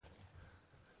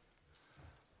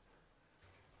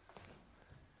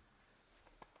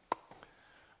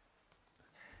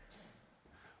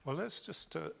Well, let's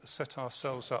just set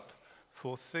ourselves up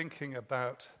for thinking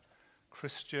about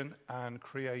Christian and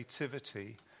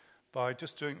creativity by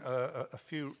just doing a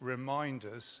few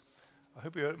reminders. I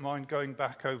hope you don't mind going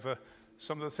back over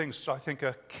some of the things that I think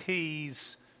are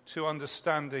keys to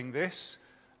understanding this.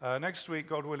 Next week,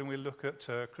 God willing, we'll look at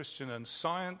Christian and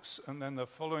science, and then the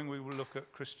following we will look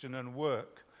at Christian and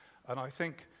work. And I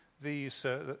think these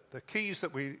the keys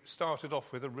that we started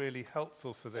off with are really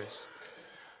helpful for this.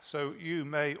 So you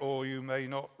may or you may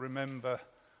not remember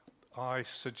I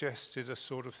suggested a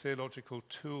sort of theological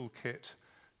toolkit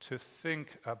to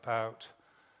think about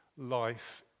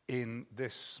life in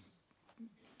this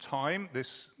time,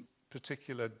 this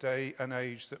particular day and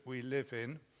age that we live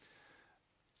in.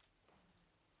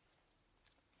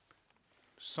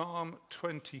 Psalm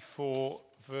 24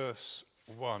 verse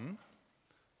 1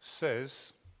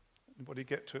 says, anybody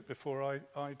get to it before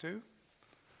I do?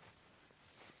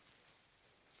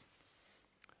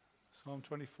 Psalm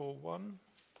 24, 1.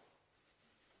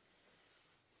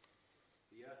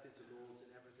 The earth is the Lord's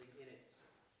and everything in it.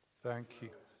 Thank you.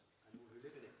 And all who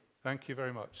live in it. Thank you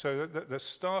very much. So the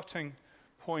starting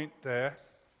point there,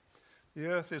 the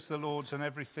earth is the Lord's and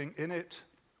everything in it.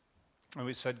 And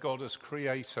we said God as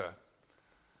creator.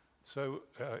 So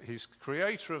he's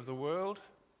creator of the world.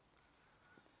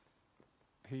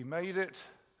 He made it.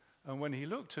 And when he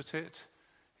looked at it,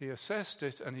 he assessed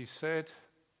it and he said,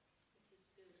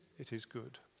 it is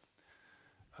good.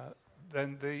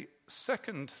 Then the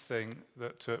second thing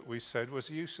that we said was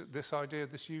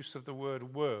this use of the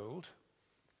word world.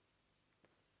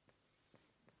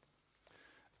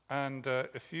 And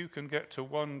if you can get to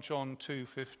 1 John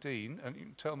 2:15, and you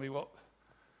can tell me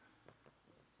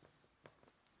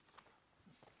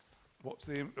what's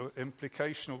the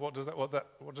implication, or what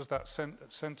does that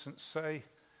sentence say,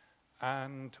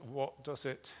 and where does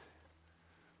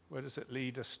it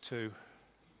lead us to?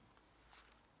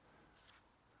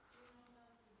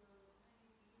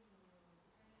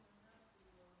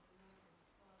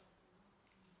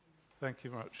 Thank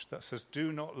you very much. That says,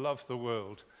 do not love the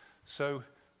world. So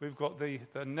we've got the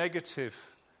negative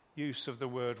use of the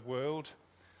word world,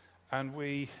 and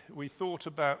we thought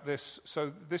about this.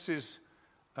 So this is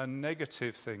a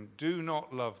negative thing. Do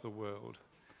not love the world.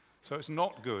 So it's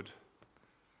not good.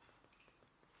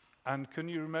 And can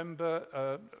you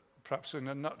remember, perhaps in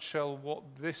a nutshell,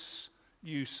 what this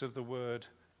use of the word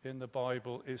in the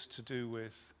Bible is to do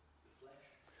with?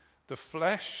 The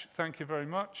flesh, thank you very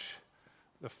much.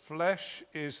 The flesh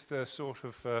is the sort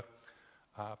of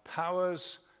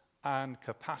powers and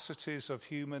capacities of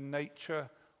human nature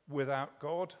without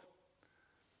God.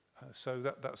 So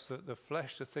that's the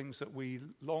flesh, the things that we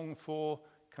long for,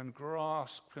 can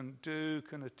grasp, can do,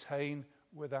 can attain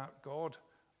without God.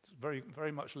 It's very,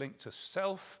 very much linked to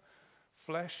self,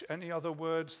 flesh. Any other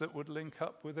words that would link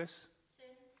up with this?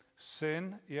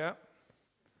 Sin, yeah.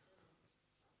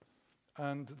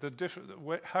 And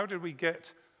how did we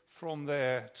get from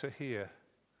there to here,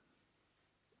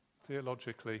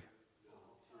 theologically?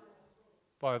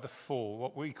 By the fall,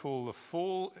 what we call the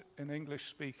fall in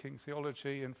English-speaking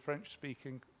theology, in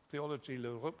French-speaking theology,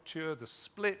 le rupture, the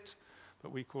split,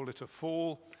 but we call it a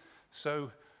fall.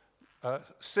 So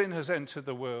sin has entered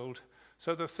the world.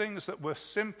 So the things that were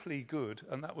simply good,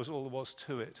 and that was all there was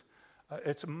to it,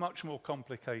 it's much more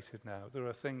complicated now. There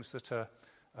are things that are,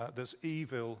 there's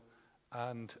evil,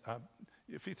 and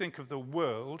if you think of the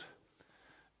world,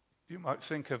 you might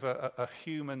think of a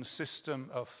human system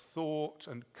of thought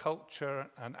and culture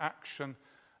and action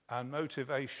and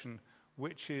motivation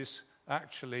which is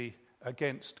actually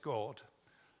against God.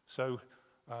 So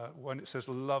when it says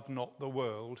love not the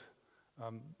world,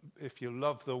 if you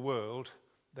love the world,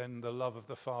 then the love of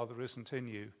the Father isn't in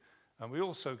you. And we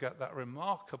also get that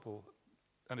remarkable,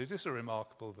 and it is a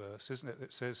remarkable verse, isn't it?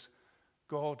 It says,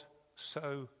 God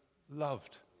so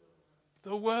loved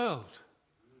the world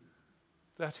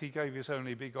that he gave his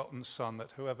only begotten Son,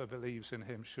 that whoever believes in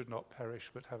him should not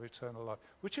perish but have eternal life.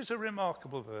 Which is a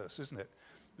remarkable verse, isn't it?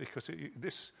 Because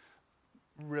this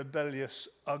rebellious,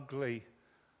 ugly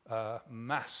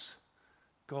mass,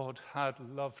 God had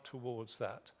love towards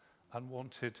that and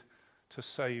wanted to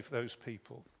save those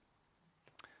people.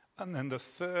 And then the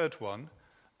third one,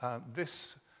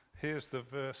 here's the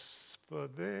verse for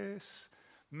this,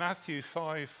 Matthew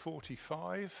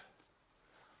 5:45.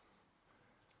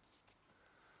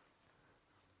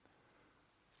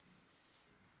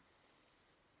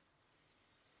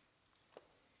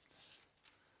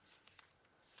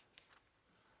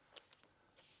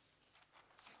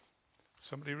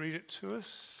 Somebody read it to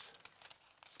us.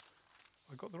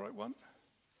 I got the right one?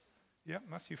 Yeah,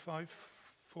 Matthew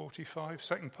 5:45,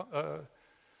 second part.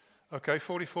 Okay,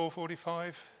 44,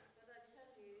 45. But I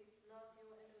tell you, love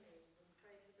your enemies and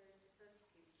pray for those who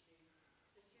persecute you,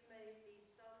 that you may be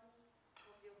sons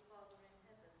of your Father in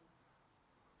heaven.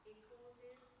 He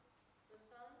causes the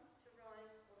sun to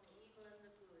rise on the evil and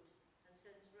the good, and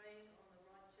sends rain on the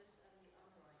righteous and the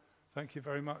unrighteous. Thank you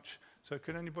very much. So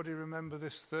can anybody remember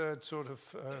this third sort of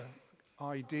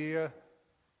idea?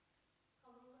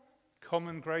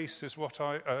 Common grace is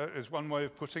is one way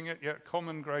of putting it. Yeah,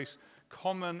 common grace.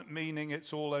 Common meaning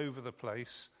it's all over the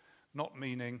place, not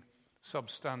meaning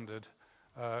substandard.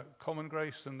 Common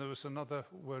grace, and there was another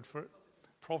word for it,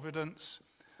 providence.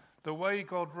 The way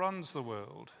God runs the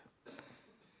world,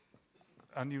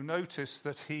 and you notice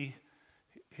that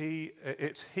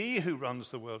it's He who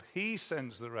runs the world. He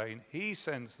sends the rain. He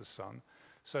sends the sun.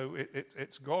 So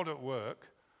it's God at work,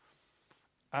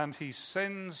 and He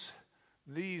sends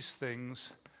these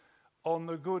things on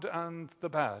the good and the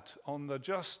bad, on the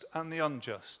just and the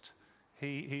unjust.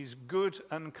 He's good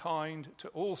and kind to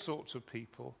all sorts of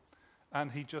people,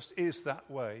 and He just is that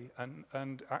way.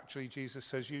 And actually Jesus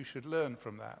says you should learn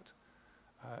from that,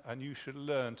 and you should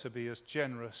learn to be as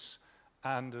generous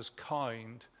and as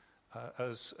kind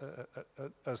as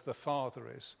the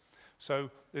Father is. So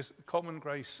this common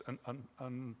grace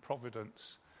and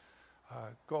providence,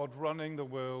 God running the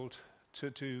world to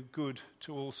do good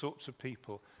to all sorts of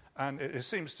people. And it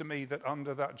seems to me that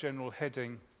under that general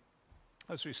heading,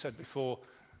 as we said before,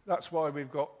 that's why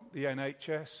we've got the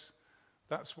NHS,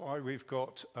 that's why we've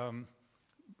got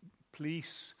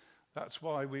police, that's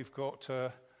why we've got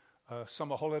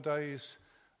summer holidays,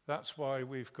 that's why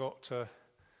we've got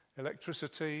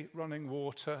electricity, running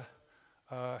water,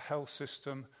 health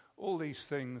system. All these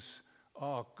things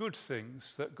are good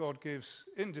things that God gives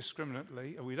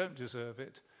indiscriminately, and we don't deserve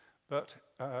it, but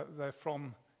they're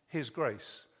from His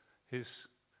grace, His,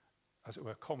 as it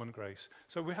were, common grace.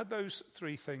 So we had those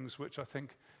three things which I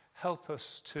think help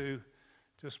us to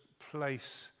just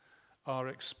place our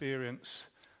experience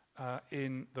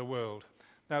in the world.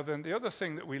 Now then, the other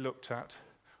thing that we looked at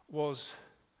was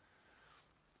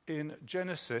in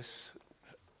Genesis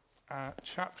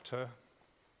chapter,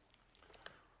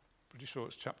 pretty sure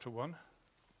it's chapter 1.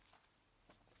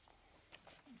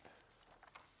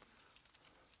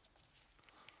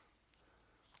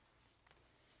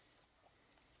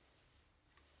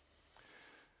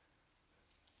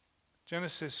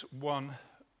 Genesis 1,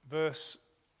 verse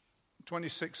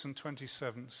 26 and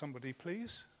 27. Somebody,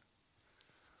 please.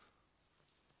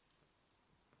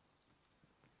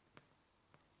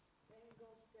 Then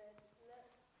God said, let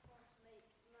us make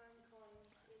mankind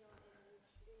in our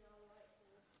image, in our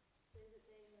likeness, so that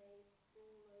they may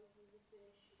rule over the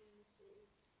fish in the sea,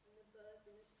 and the birds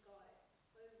in the sky,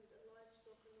 over the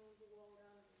livestock and all the wild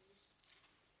animals,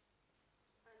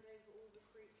 and over all the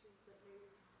creatures that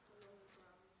move along the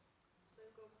ground. So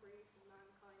God breathed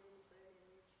mankind in His own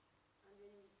image, and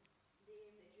in the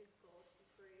image of God He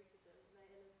created them,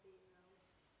 male and female,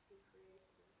 He created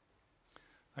them.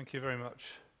 Thank you very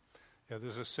much. Yeah,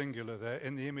 there's a singular there.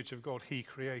 In the image of God, He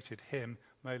created him,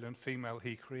 male and female,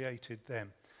 He created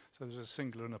them. So there's a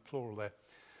singular and a plural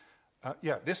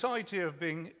there. This idea of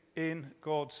being in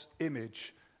God's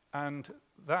image, and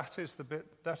that is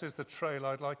the trail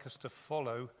I'd like us to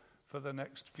follow for the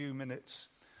next few minutes.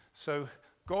 So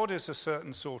God is a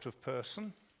certain sort of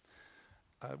person,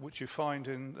 which you find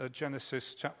in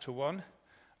Genesis chapter 1,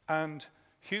 and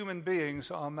human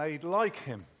beings are made like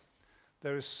Him.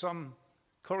 There is some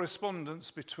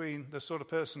correspondence between the sort of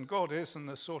person God is and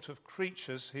the sort of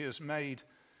creatures He has made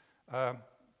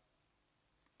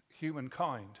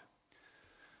humankind.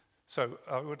 So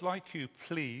I would like you,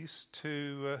 please,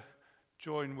 to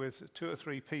join with 2 or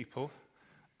 3 people,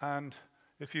 and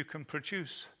if you can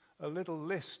produce a little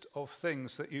list of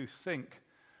things that you think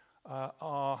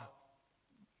are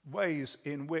ways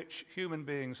in which human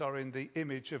beings are in the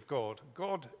image of God.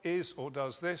 God is or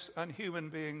does this, and human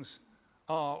beings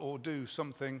are or do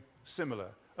something similar.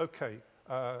 Okay,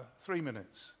 3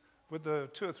 minutes. With the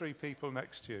 2 or 3 people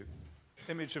next to you.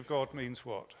 Image of God means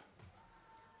what?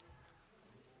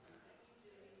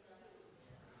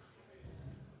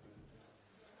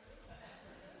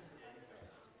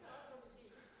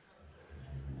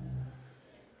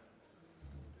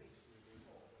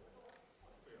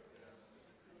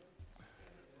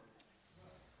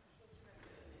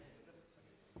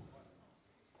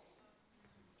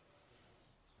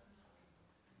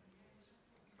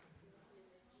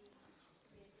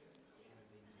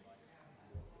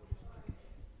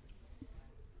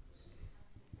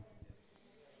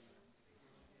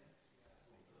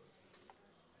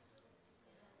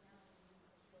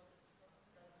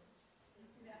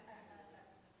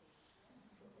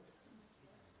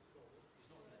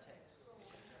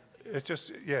 It's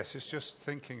just, yes, it's just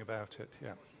thinking about it,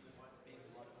 yeah.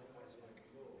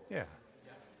 Yeah.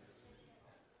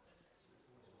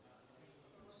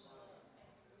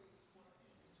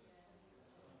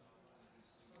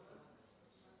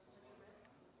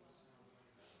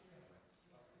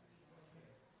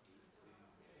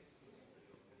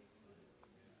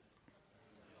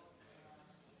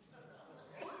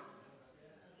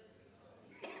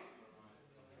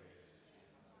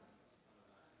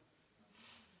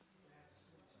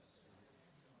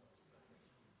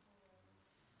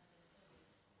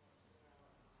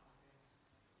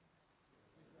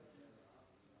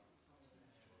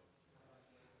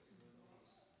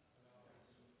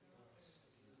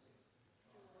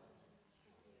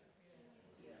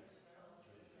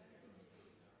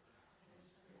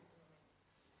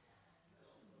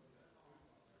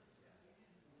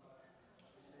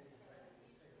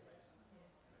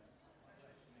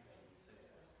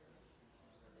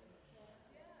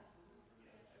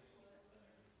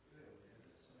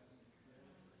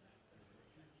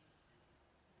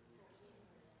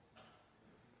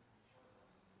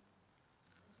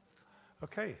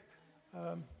 Okay.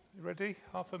 You ready?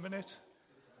 Half a minute?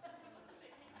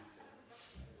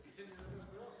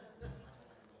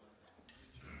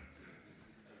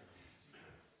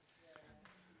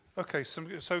 Okay,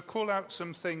 so call out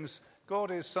some things. God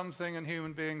is something and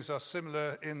human beings are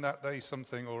similar in that they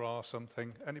something or are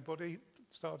something. Anybody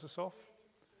start us off?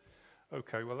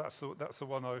 Okay, well that's the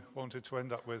one I wanted to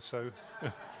end up with. So,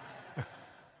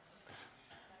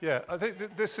 yeah, I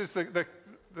think this is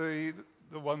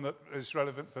the one that is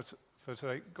relevant for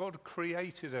today. God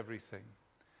created everything.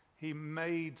 He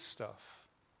made stuff,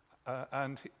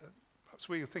 and perhaps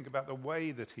we think about the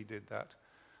way that he did that.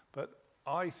 But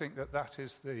I think that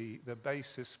is the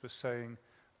basis for saying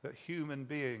that human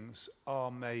beings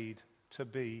are made to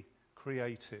be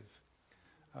creative.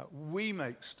 We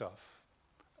make stuff.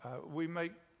 We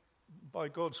make, by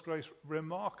God's grace,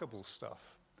 remarkable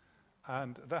stuff.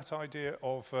 And that idea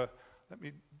of, let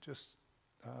me just,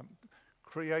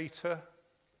 creator,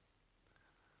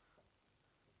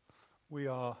 we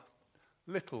are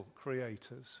little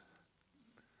creators.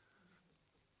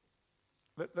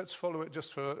 Let's follow it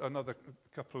just for another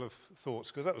couple of thoughts,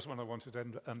 because that was one I wanted to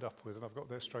end up with, and I've got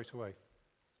there straight away.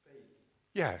 Speak.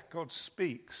 Yeah, God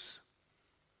speaks.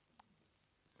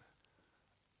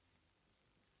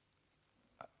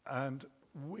 And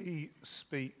we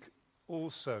speak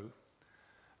also.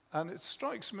 And it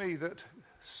strikes me that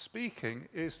speaking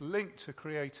is linked to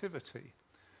creativity,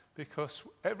 because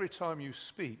every time you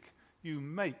speak, you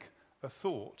make a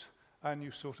thought and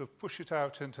you sort of push it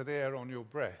out into the air on your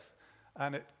breath,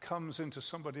 and it comes into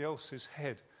somebody else's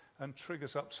head and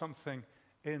triggers up something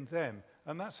in them.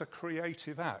 And that's a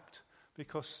creative act,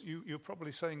 because you're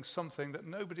probably saying something that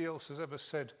nobody else has ever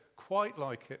said quite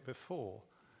like it before.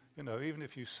 You know, even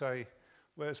if you say,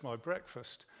 "Where's my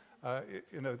breakfast?"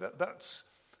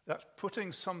 That's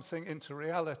putting something into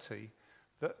reality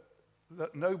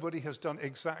that nobody has done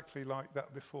exactly like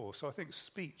that before. So I think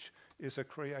speech is a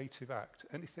creative act.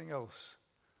 Anything else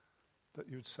that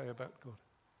you would say about God?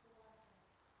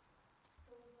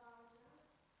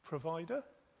 Provider?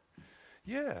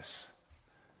 Yes.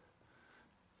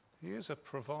 He is a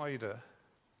provider.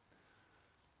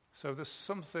 So there's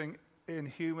something in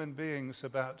human beings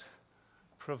about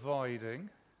providing.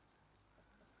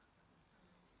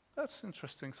 That's an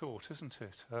interesting thought, isn't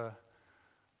it?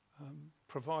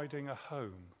 Providing a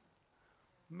home,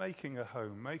 making a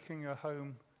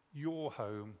home your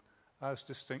home, as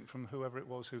distinct from whoever it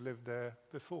was who lived there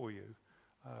before you.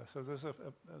 So there's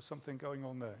something going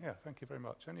on there. Yeah, thank you very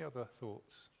much. Any other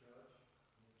thoughts?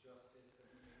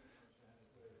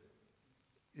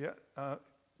 Yeah,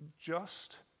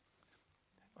 just.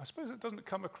 I suppose it doesn't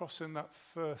come across in that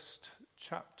first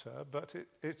chapter, but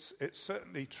it's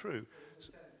certainly true.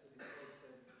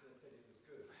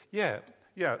 Yeah.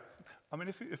 I mean,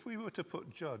 if we were to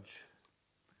put judge,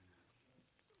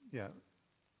 yeah,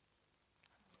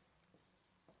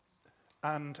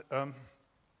 and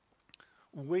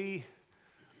we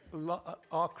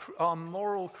are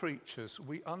moral creatures.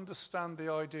 We understand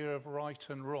the idea of right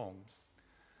and wrong.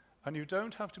 And you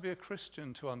don't have to be a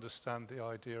Christian to understand the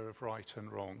idea of right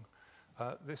and wrong.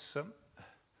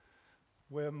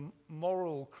 We're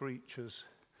moral creatures.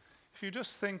 If you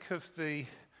just think of the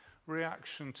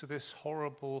reaction to this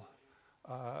horrible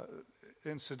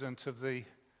incident of the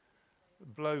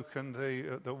bloke and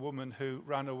the woman who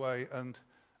ran away and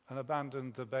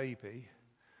abandoned the baby,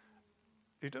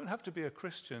 you don't have to be a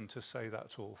Christian to say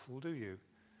that's awful, do you?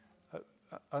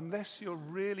 Unless you're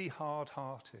really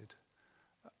hard-hearted.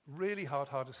 really hard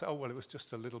to say, oh, well, it was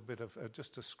just a little bit of,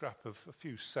 just a scrap of a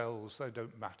few cells, they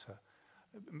don't matter.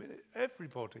 I mean,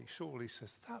 everybody surely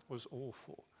says, that was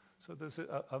awful. So there's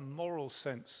a moral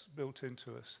sense built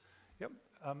into us. Yep.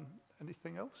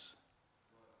 Anything else?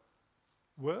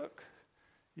 Work?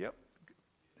 Yep.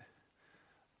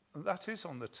 And that is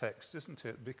on the text, isn't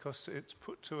it? Because it's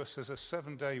put to us as a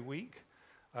 7-day week.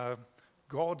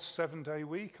 God's 7-day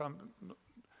week. I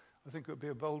think it would be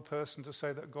a bold person to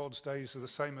say that God's days are the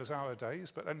same as our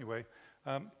days. But anyway,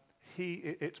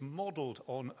 it's modelled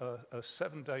on a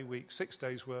 7-day week, 6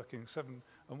 days working, 7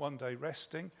 and 1 day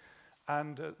resting.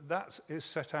 And that is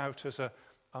set out as a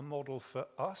model for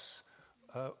us.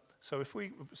 So if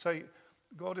we say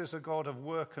God is a God of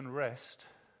work and rest,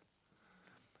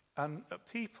 and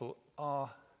people are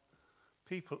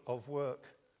people of work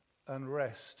and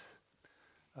rest.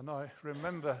 And I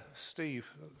remember Steve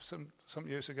some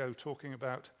years ago talking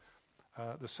about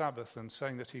the Sabbath and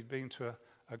saying that he'd been to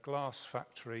a glass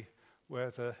factory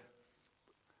where the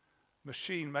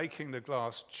machine making the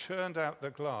glass churned out the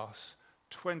glass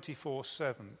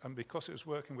 24/7. And because it was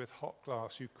working with hot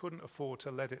glass, you couldn't afford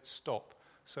to let it stop.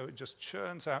 So it just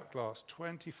churns out glass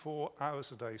 24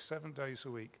 hours a day, 7 days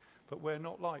a week. But we're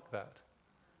not like that.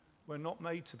 We're not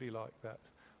made to be like that.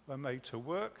 We're made to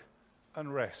work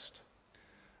and rest.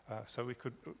 So we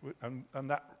could, and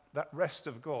that rest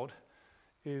of God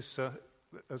has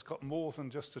got more than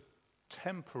just a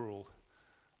temporal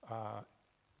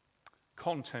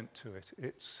content to it.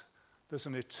 There's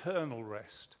an eternal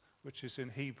rest, which is in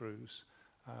Hebrews,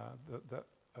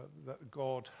 that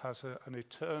God has an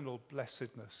eternal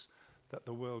blessedness that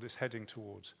the world is heading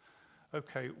towards.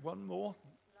 Okay, one more.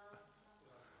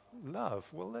 Love.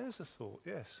 Well, there's a thought,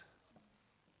 yes.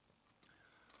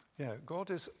 Yeah, God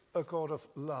is a God of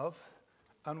love,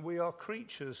 and we are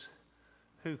creatures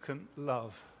who can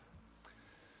love.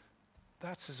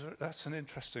 That's an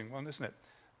interesting one, isn't it?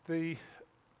 The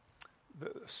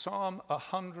Psalm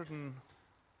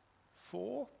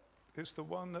 104 is the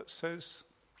one that says,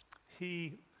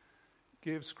 He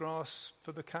gives grass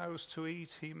for the cows to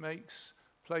eat, He makes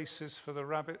places for the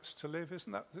rabbits to live. Is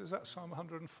that Psalm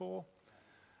 104?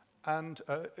 And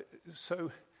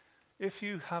so if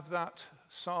you have that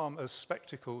psalm as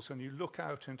spectacles and you look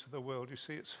out into the world, you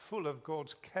see it's full of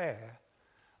God's care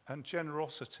and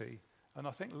generosity. And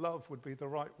I think love would be the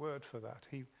right word for that.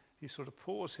 He sort of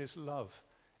pours his love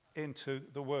into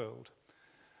the world.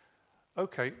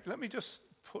 Okay, let me just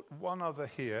put one other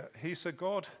here. He's a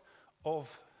God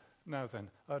of, now then,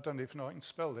 I don't even know I can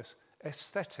spell this,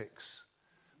 aesthetics,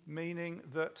 meaning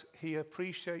that he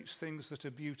appreciates things that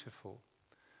are beautiful.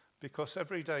 Because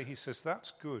every day he says,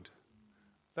 that's good,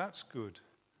 that's good,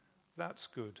 that's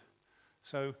good.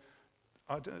 So,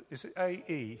 is it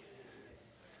A-E?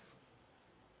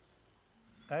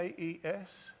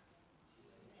 A-E-S?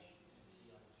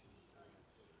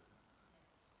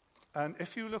 And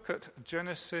if you look at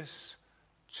Genesis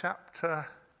chapter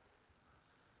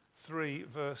 3,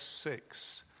 verse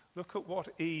 6, look at what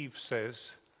Eve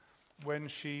says when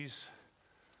she's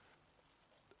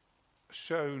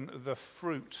shown the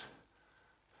fruit,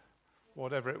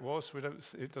 whatever it was.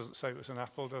 It doesn't say it was an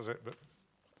apple, does it? But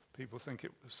people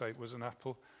say it was an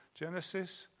apple.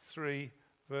 Genesis 3,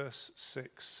 verse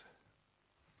 6.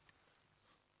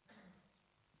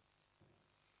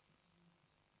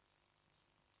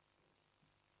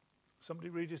 Somebody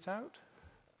read it out?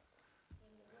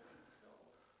 When the woman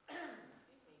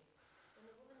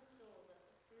saw that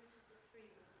the fruit of the tree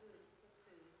was good for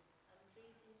food and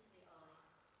pleasing to the eye,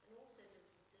 and also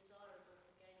desirable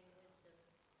for gaining wisdom,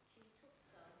 she took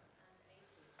some and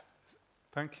ate it.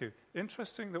 Thank you.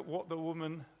 Interesting that what the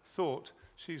woman thought,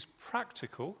 she's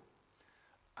practical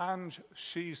and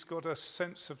she's got a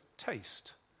sense of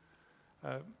taste.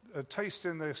 A taste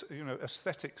in this,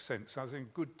 aesthetic sense, as in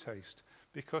good taste,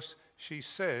 because she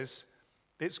says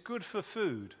it's good for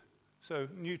food, so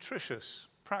nutritious,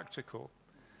 practical.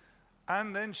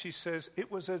 And then she says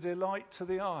it was a delight to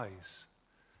the eyes.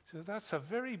 So that's a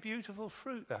very beautiful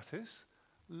fruit, that is.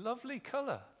 Lovely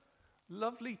colour,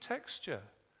 lovely texture,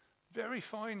 very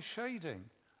fine shading,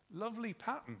 lovely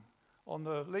pattern on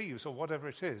the leaves or whatever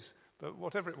it is. But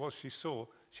whatever it was she saw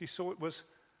it was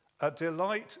a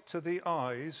delight to the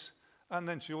eyes, and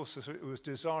then she also said it was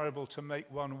desirable to make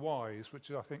one wise,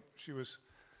 which I think she was,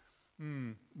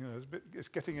 it's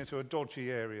getting into a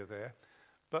dodgy area there.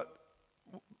 But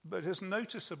it's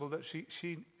noticeable that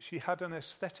she had an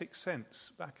aesthetic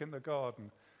sense back in the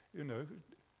garden,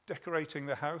 decorating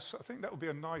the house. I think that would be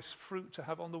a nice fruit to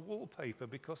have on the wallpaper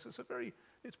because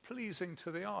it's pleasing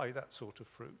to the eye, that sort of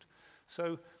fruit.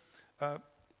 So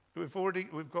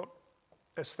we've got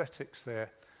aesthetics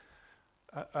there.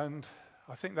 And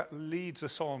I think that leads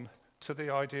us on to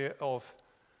the idea of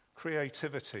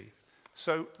creativity.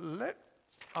 So let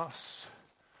us,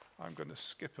 I'm going to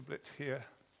skip a bit here.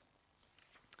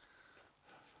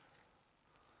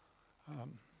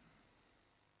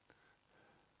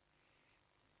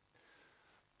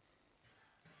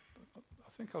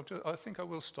 I think I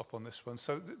will stop on this one.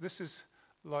 So this is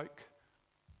like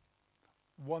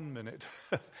 1 minute.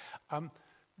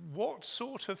 What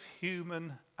sort of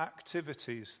human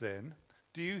activities then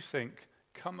do you think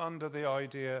come under the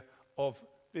idea of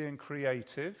being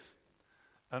creative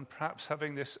and perhaps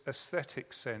having this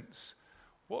aesthetic sense?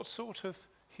 What sort of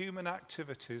human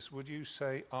activities would you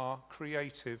say are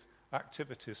creative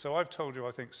activities? So I've told you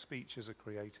I think speech is a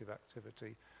creative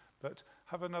activity, but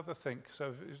have another think.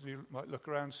 So you might look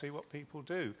around and see what people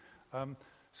do.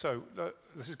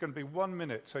 This is going to be 1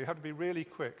 minute, so you have to be really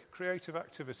quick. Creative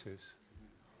activities.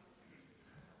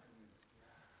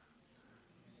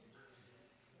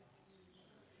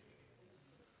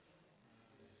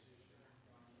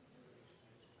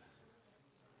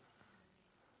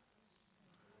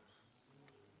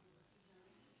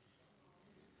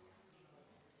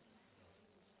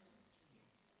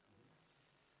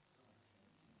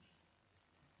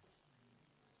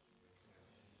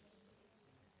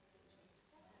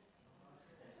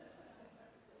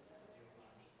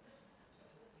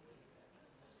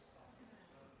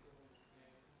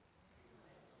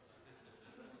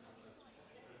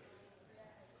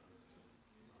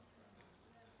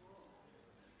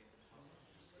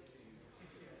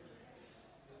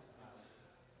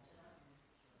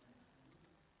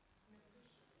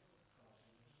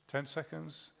 Ten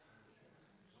seconds.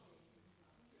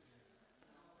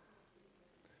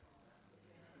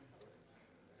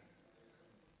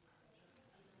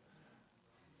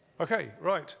 Okay,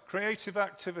 right. Creative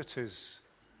activities.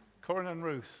 Corin and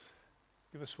Ruth,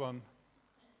 give us one.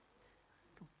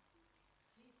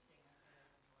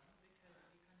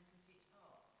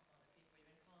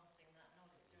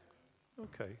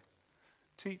 Okay.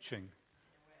 Teaching.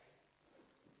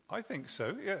 I think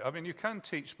so, yeah. I mean, you can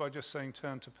teach by just saying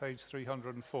turn to page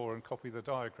 304 and copy the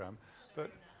diagram,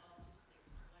 but...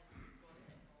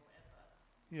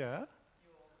 Yeah.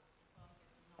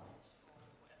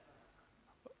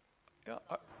 Yeah,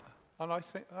 I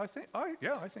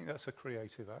think that's a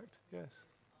creative act, yes.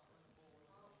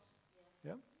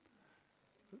 Yeah.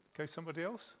 Okay, somebody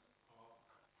else?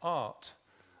 Art.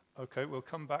 Okay, we'll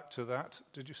come back to that.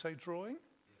 Did you say drawing?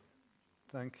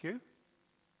 Thank you.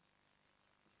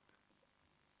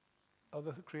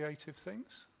 Other creative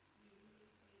things?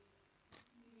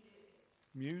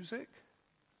 Music?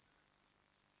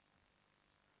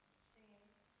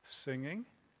 Singing?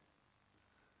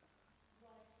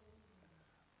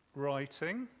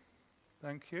 Writing?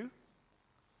 Thank you.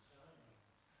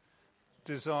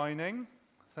 Designing?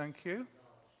 Thank you.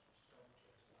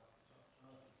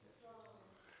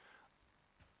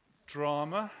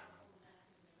 Drama?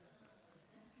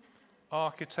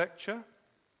 Architecture?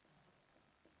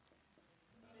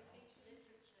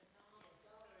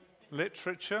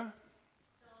 Literature?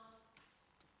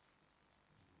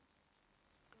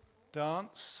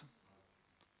 Dance?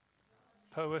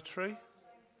 Poetry?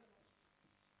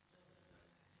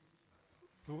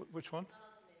 Which one?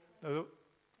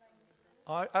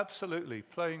 Absolutely,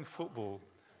 playing football.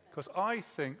 Because I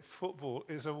think football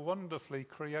is a wonderfully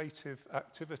creative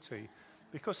activity.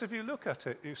 Because if you look at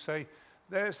it, you say,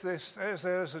 there's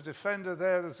a defender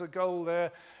there, there's a goal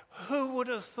there. Who would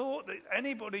have thought that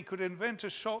anybody could invent a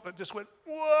shot that just went,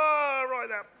 whoa, right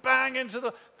there, bang into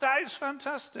the... That is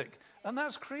fantastic. And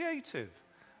that's creative.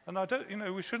 And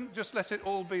we shouldn't just let it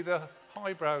all be the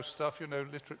highbrow stuff,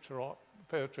 literature, art,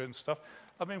 poetry and stuff.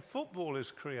 I mean, football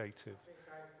is creative.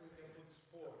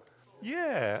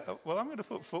 Yeah, well, I'm going to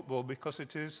put football because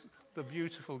it is the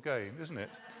beautiful game, isn't it?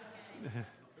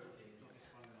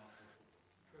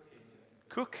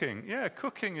 Cooking, yeah,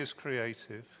 cooking is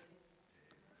creative.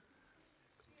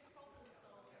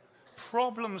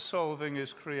 Problem solving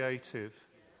is creative.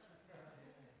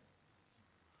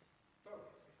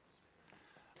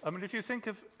 I mean, if you think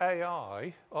of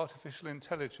AI, artificial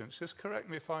intelligence, just correct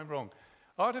me if I'm wrong.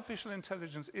 Artificial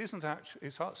intelligence isn't actually,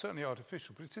 it's certainly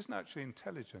artificial, but it isn't actually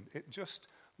intelligent. It just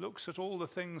looks at all the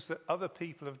things that other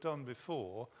people have done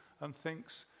before and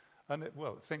thinks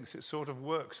it sort of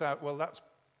works out, well, that's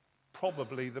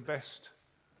probably the best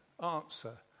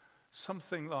answer.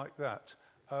 Something like that.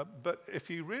 But if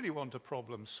you really want a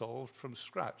problem solved from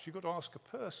scratch, you've got to ask a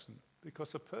person,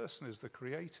 because a person is the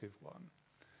creative one.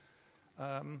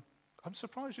 I'm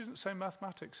surprised you didn't say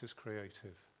mathematics is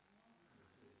creative.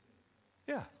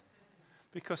 Yeah,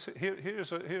 because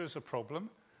here's a problem.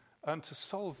 And to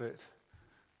solve it,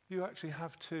 you actually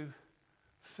have to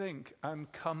think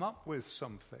and come up with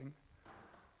something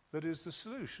that is the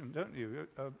solution, don't you?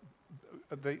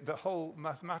 The whole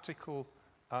mathematical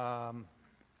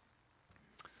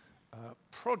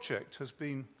project has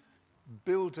been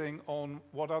building on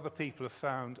what other people have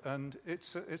found, and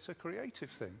it's a creative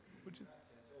thing. Would you?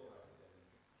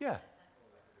 Yeah.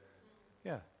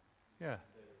 Yeah. Yeah.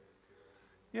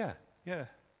 Yeah. Yeah.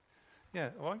 Yeah.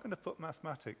 Well, I'm going to put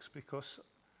mathematics because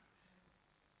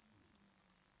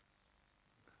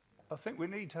I think we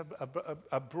need to have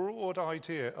a broad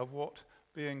idea of what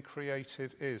being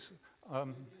creative is. You said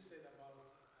about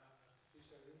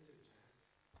artificial intelligence,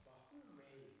 but who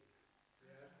made the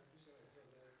artificial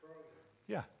intelligence program?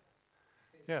 Yeah.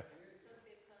 Yeah.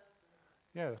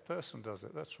 Yeah, the person does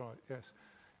it. That's right. Yes.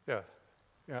 Yeah.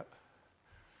 Yeah.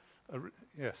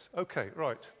 Yes. Okay.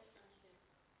 Right.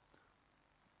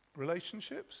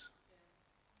 Relationships?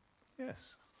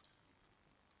 Yes.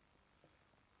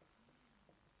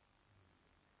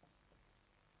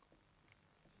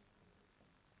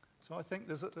 So I think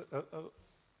there's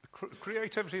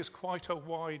creativity is quite a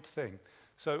wide thing.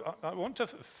 So I want to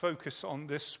focus on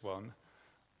this one,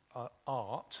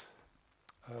 art,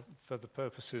 for the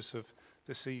purposes of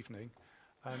this evening.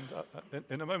 And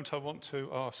in a moment I want to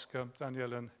ask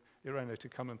Danielle and Irene to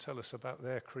come and tell us about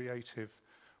their creative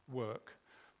work.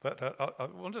 But I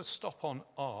want to stop on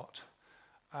art,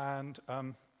 and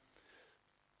I'm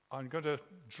going to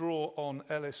draw on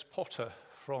Ellis Potter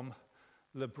from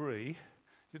L'Abri.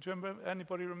 Did you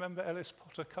anybody remember Ellis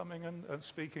Potter coming and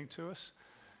speaking to us?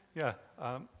 Yeah,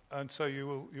 and so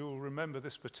you will remember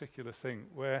this particular thing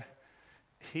where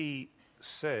he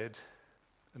said,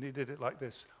 and he did it like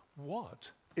this: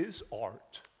 "What is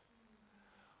art?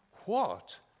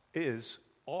 What is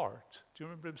art?" Do you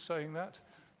remember him saying that?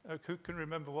 Who can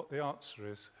remember what the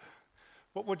answer is?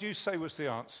 What would you say was the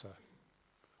answer?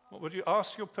 What would you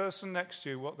ask your person next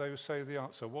to you what they would say the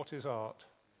answer? What is art?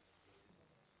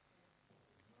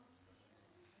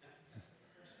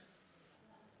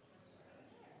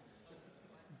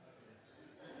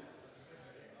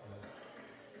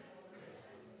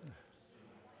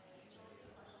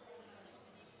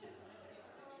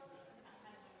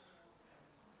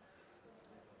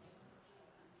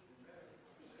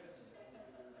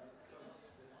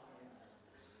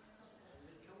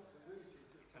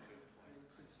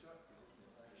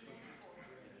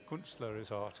 Künstler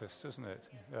is artist, isn't it?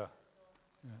 Yeah.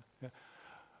 Yeah. Yeah.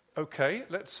 Okay,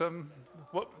 let's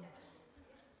what?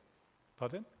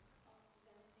 Pardon?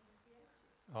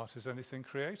 Art is anything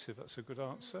creative. That's a good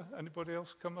answer. Anybody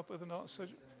else come up with an answer?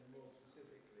 More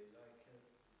specifically, like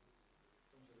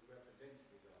some sort of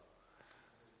representative art,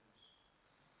 just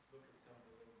to look at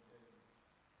something and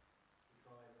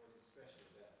define what is special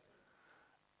about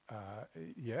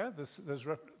it. Yeah,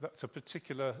 that's a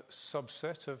particular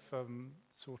subset of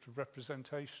sort of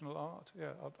representational art.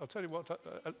 Yeah, I'll tell you what.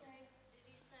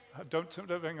 Don't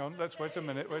hang on. Let's wait a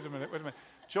minute.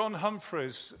 John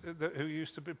Humphreys, who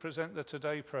used to present the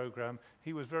Today programme,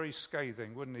 he was very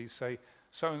scathing, wouldn't he? Say,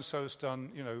 so and so's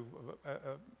done. You know,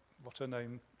 what's her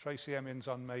name? Tracy Emin's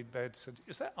Unmade Bed. Said,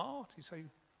 is that art? He say,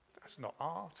 that's not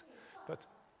art. But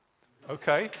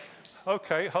okay,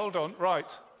 hold on.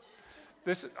 Right.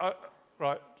 This,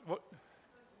 right, what?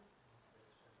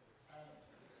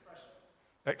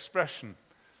 Expression.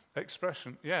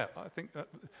 Yeah, I think that,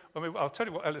 I'll tell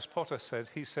you what Ellis Potter said.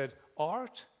 He said,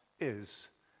 art is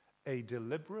a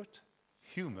deliberate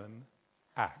human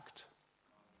act.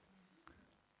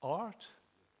 Art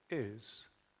is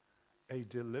a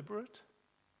deliberate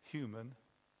human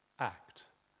act.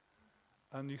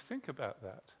 And you think about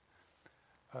that.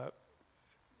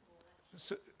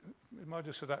 So, it might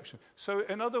have said action. So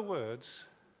in other words,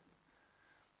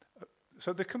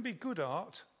 so there can be good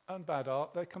art and bad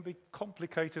art. There can be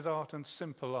complicated art and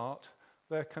simple art.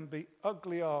 There can be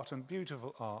ugly art and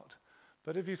beautiful art.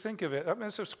 But if you think of it, I mean,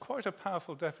 it's quite a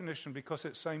powerful definition because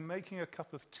it's saying making a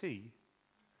cup of tea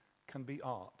can be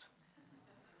art.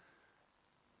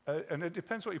 And it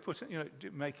depends what you put in. You know,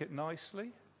 make it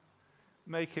nicely,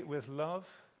 make it with love,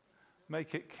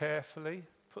 make it carefully,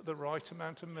 put the right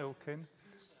amount of milk in.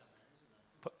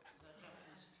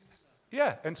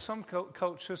 Yeah, in some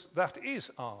cultures, that is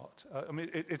art. I mean,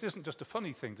 it isn't just a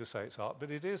funny thing to say it's art,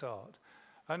 but it is art.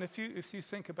 And if you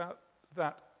think about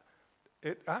that,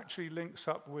 it actually links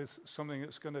up with something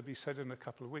that's going to be said in a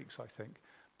couple of weeks, I think.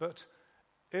 But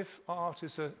if art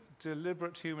is a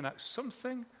deliberate human act,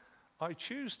 something I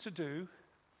choose to do,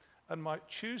 and might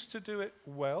choose to do it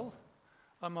well,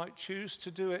 I might choose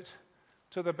to do it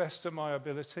to the best of my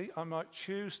ability, I might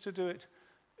choose to do it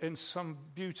in some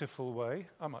beautiful way.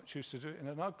 I might choose to do it in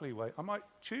an ugly way. I might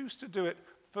choose to do it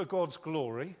for God's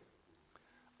glory.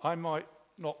 I might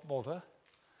not bother.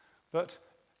 But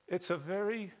it's a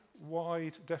very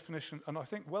wide definition, and I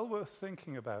think well worth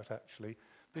thinking about, actually,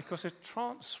 because it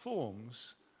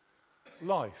transforms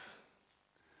life.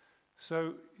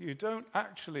 So you don't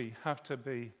actually have to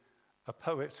be a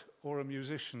poet or a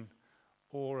musician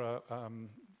or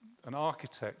an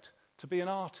architect to be an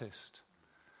artist.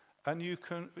 And you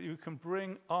can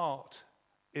bring art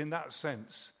in that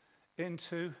sense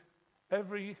into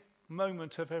every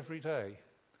moment of every day.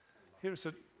 Here's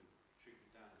a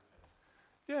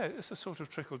it's a sort of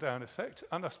trickle-down effect,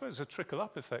 and I suppose a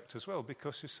trickle-up effect as well,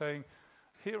 because you're saying,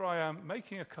 here I am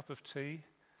making a cup of tea,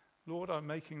 Lord, I'm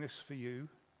making this for you,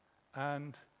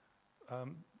 and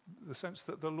the sense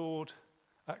that the Lord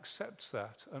accepts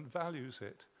that and values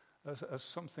it as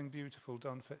something beautiful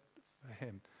done for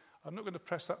him. I'm not going to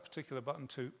press that particular button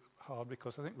too hard,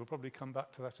 because I think we'll probably come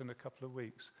back to that in a couple of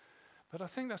weeks. But I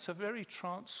think that's a very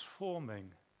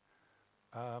transforming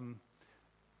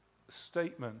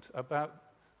statement about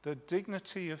the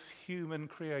dignity of human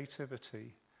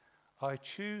creativity. I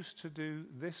choose to do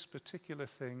this particular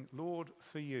thing, Lord,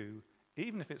 for you,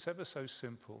 even if it's ever so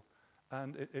simple,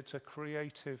 and it's a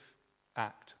creative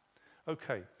act.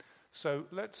 Okay, so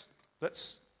let's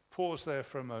pause there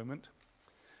for a moment.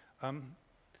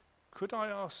 Could I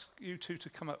ask you two to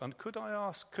come up, and could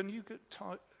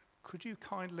you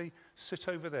kindly sit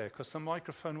over there, because the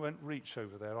microphone won't reach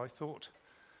over there. I thought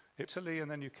Italy, and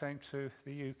then you came to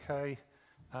the UK,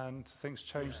 and things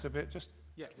changed a bit. Just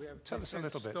we have tell us a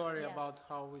little bit. Story about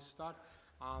how we start.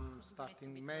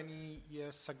 Starting many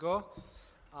years ago,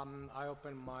 I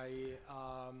opened my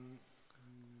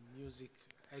music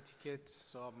etiquette.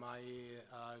 So I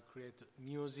create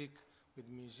music with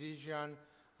musician,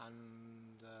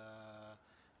 and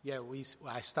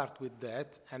I start with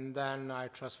that, and then I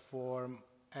transform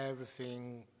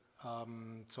everything.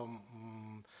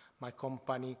 My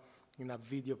company in a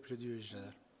video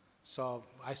producer. So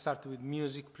I started with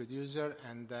music producer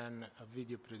and then a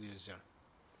video producer.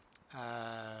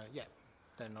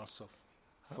 Then also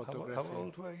photography. How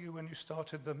old were you when you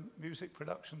started the music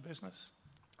production business?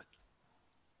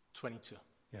 22.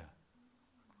 Yeah.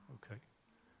 Okay.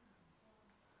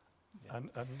 Yeah.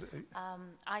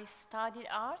 And I studied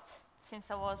art since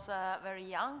I was very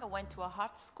young. I went to a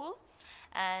art school,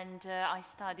 and I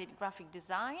studied graphic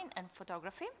design and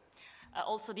photography. I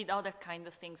also did other kind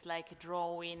of things like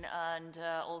drawing and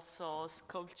also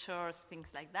sculptures,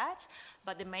 things like that.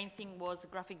 But the main thing was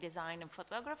graphic design and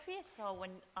photography. So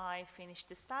when I finished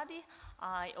the study,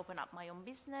 I opened up my own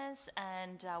business,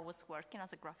 and I was working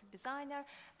as a graphic designer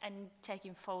and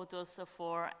taking photos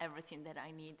for everything that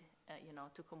I need,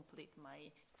 to complete my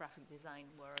graphic design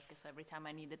work. So every time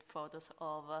I needed photos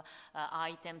of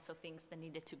items or things that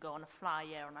needed to go on a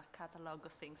flyer, on a catalog, or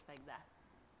things like that.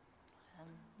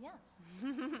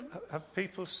 Have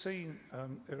people seen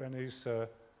Irene's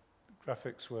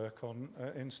graphics work on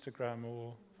Instagram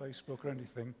or Facebook or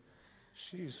anything?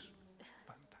 She's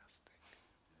fantastic.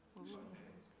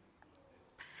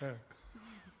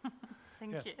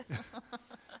 Thank you.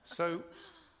 So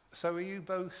are you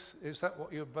both, is that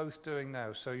what you're both doing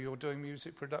now? So you're doing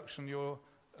music production, you're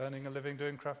earning a living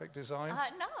doing graphic design?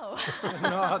 No.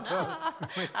 Not at all.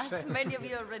 As many of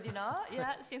you already know,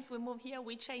 since we moved here,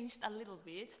 we changed a little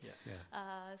bit.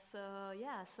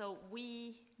 So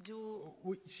we do...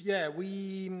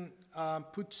 We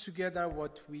put together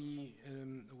what we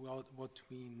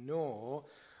know.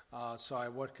 So I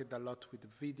worked a lot with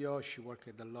video, she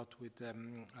worked a lot with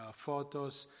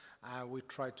photos. We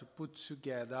try to put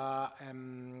together,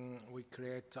 we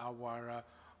create our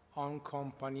own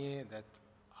company that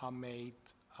are made,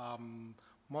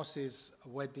 mostly is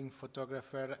wedding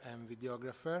photographer and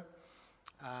videographer,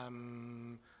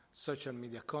 social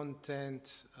media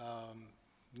content,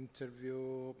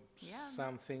 interview,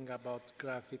 something about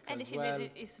graphic anything as well.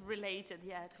 Anything that is related,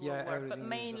 to our work. But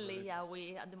mainly,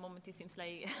 we at the moment it seems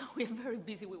like we're very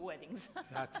busy with weddings.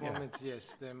 At the moment,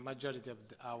 yes, the majority of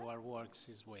our works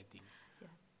is wedding.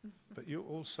 But you're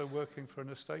also working for an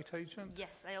estate agent?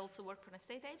 Yes, I also work for an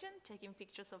estate agent, taking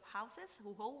pictures of houses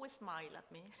who always smile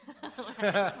at me.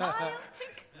 Smile,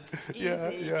 chick.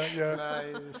 Easy.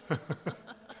 Yeah.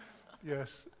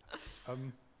 Yes.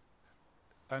 And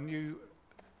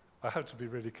I have to be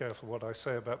really careful what I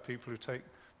say about people who take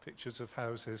pictures of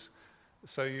houses.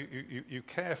 So you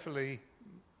carefully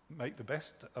make the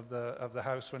best of the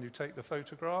house when you take the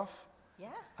photograph? Yeah.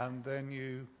 And then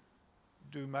you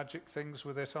do magic things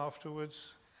with it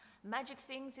afterwards? magic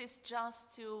things is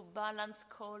just to balance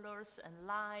colors and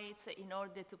lights in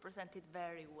order to present it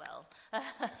very well.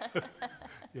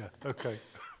 Yeah, okay.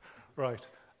 Right.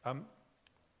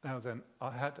 Now then,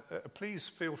 please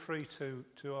feel free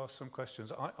to ask some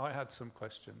questions. I had some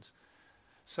questions.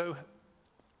 So,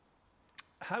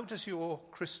 how does your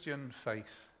Christian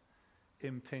faith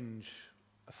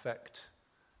affect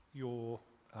your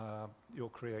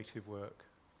creative work?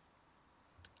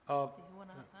 Do you want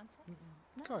to answer?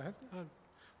 Go ahead.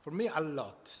 For me, a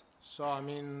lot. So, I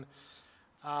mean,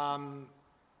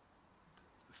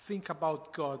 think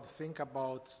about God, think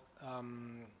about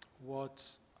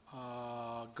what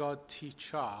God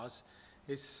teaches us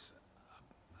is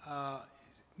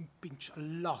pinch a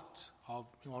lot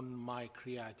on my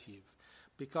creative,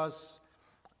 because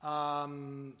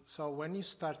so when you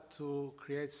start to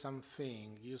create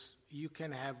something, you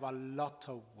can have a lot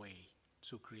of way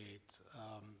to create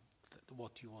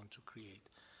what you want to create.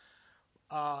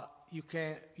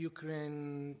 You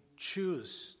can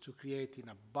choose to create in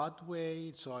a bad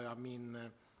way. So I mean,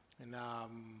 in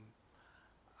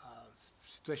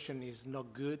situation is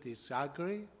not good, it's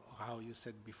ugly, how you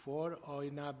said before, or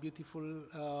in a beautiful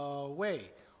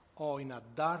way, or in a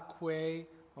dark way,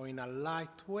 or in a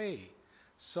light way.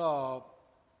 So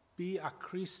be a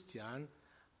Christian,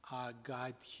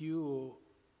 guide you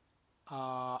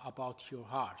about your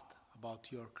heart,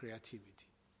 about your creativity.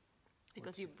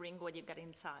 Because you bring what you got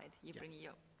inside. You bring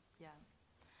your,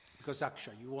 Because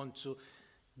actually you want to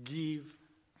give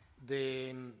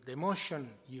the emotion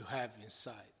you have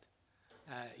inside.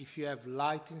 If you have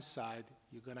light inside,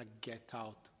 you're going to get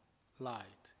out light.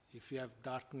 If you have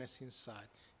darkness inside,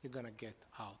 you're going to get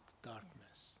out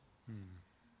darkness.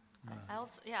 I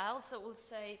also will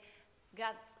say,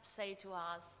 God say to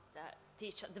us,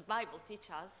 the Bible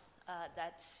teaches us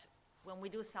that when we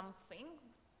do something,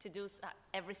 to do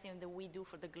everything that we do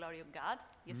for the glory of God.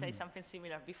 You say something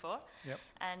similar before. Yep.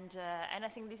 And I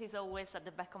think this is always at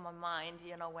the back of my mind,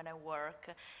 when I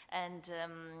work. And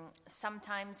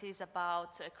sometimes it's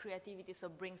about creativity, so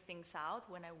bring things out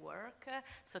when I work.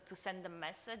 So to send a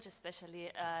message,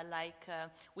 especially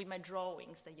with my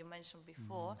drawings that you mentioned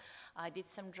before. I did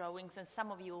some drawings, and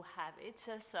some of you have it.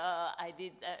 So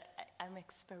I'm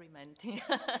experimenting.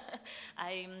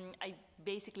 I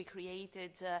basically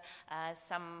created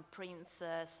some prints,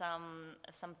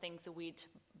 some things with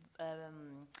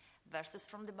verses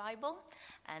from the Bible,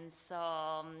 and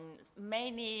so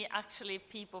many actually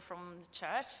people from the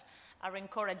church are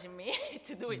encouraging me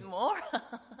to do it more.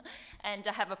 And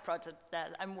I have a project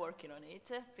that I'm working on it,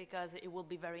 because it will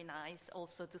be very nice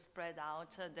also to spread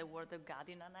out the Word of God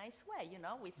in a nice way,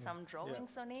 with some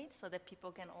drawings on it, so that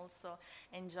people can also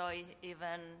enjoy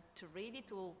even to read it,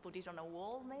 to put it on a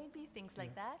wall maybe, things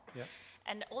like that. Yeah.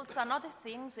 And also another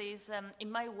thing is,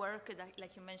 in my work,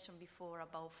 like you mentioned before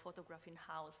about photographing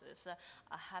houses,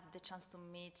 I have the chance to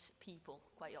meet people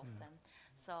quite often.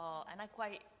 So, and I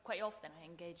quite often I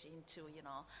engage into,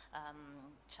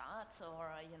 chats or,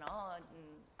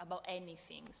 about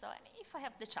anything. So if I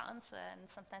have the chance, and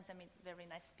sometimes I meet very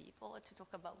nice people, to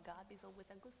talk about God is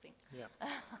always a good thing. Yeah.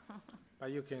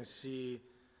 But you can see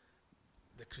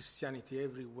the Christianity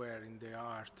everywhere in the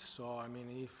art. So, I mean,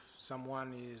 if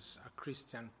someone is a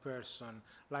Christian person,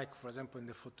 like, for example, in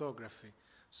the photography,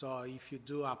 so if you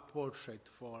do a portrait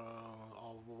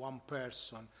of one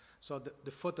person, so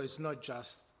the photo is not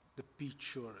just the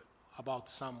picture about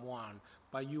someone,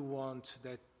 but you want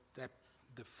that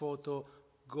the photo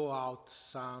go out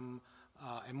some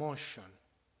emotion.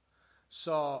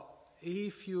 So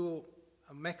if you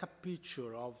make a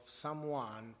picture of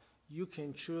someone, you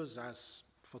can choose as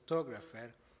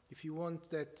photographer if you want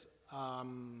that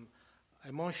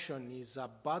emotion is a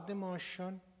bad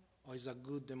emotion or is a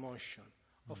good emotion.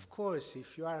 Of course,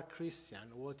 if you are a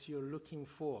Christian, what you're looking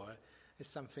for is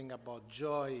something about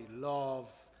joy, love,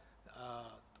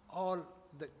 all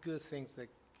the good things that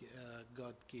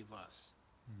God gave us.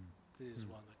 This is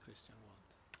what the Christian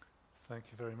wants. Thank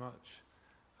you very much.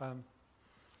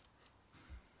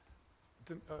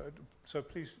 So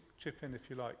please chip in if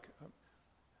you like. I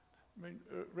mean,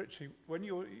 Richie, when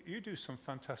you do some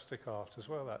fantastic art as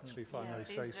well, actually, if I may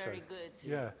say so. Yes, it's very good.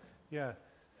 Yeah.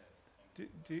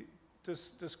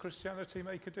 Does Christianity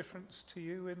make a difference to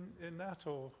you in that,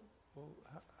 or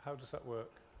how does that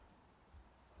work?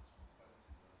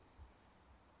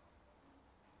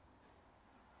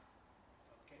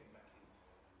 Getting back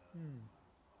into it,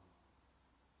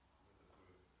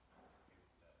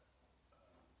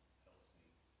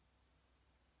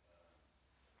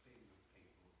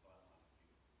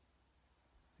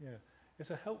 Yeah,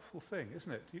 it's a helpful thing,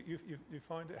 isn't it? You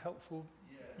find it helpful?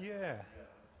 Yeah. Yeah.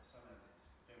 Sometimes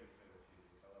it's very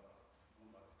therapeutic. I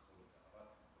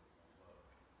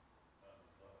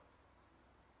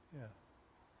Yeah.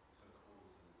 to a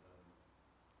cause and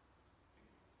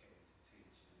getting to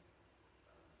teach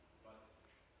and like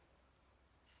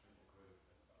with a group,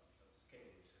 just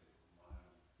getting into my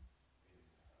own in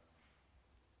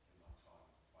my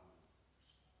time, finding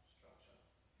structure.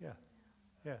 Yeah.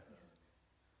 Yeah.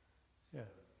 Yeah.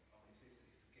 I mean, it's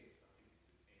a gift. I think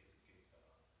it is a gift that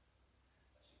I've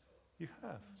actually got. You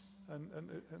have, and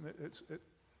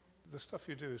the stuff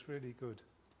you do is really good.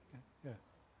 Yeah.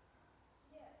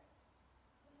 Yeah,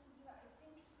 listening to that, it's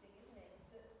interesting, isn't it,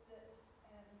 that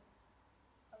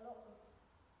a lot of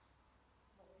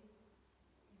what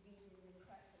people read in the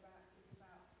press about is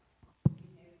about,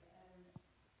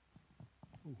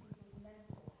 people's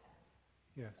mental health.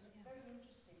 Yes. And it's very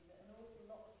interesting that an awful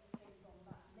lot of the things on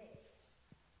that list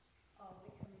are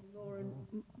becoming more and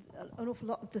an awful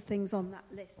lot of the things on that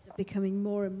list are becoming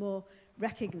more and more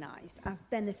recognised as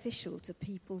beneficial to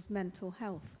people's mental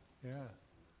health. Yeah.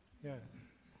 Yeah.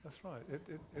 That's right.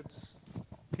 It's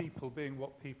people being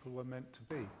what people were meant to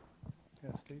be.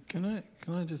 Yeah, Steve? Can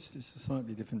I just, it's a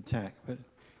slightly different tack, but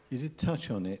you did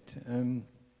touch on it.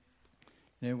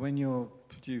 When you're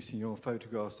producing your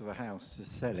photographs of a house to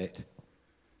sell it,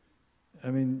 I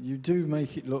mean, you do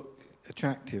make it look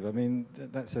attractive. I mean,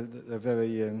 that's a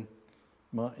very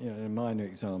minor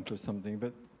example of something.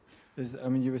 But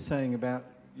you were saying about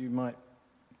you might,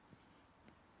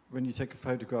 when you take a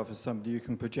photograph of somebody, you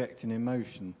can project an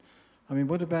emotion. I mean,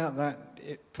 what about that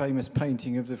famous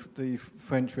painting of the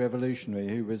French revolutionary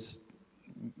who was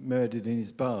murdered in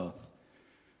his bath?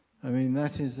 I mean,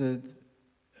 that is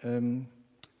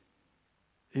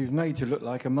he was made to look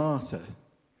like a martyr,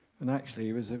 and actually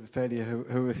he was a fairly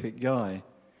horrific guy.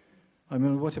 I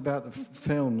mean, what about the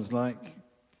films like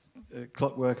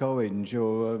Clockwork Orange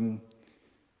or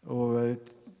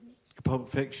Pulp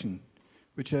Fiction,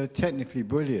 which are technically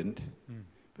brilliant,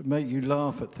 but make you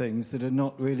laugh at things that are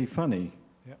not really funny?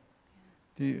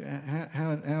 Yeah.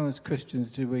 How as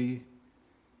Christians do we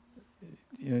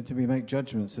make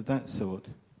judgments of that sort?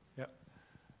 Yeah.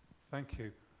 Thank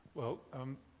you. Well,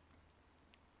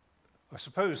 I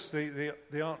suppose the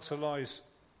answer lies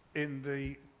in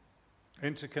the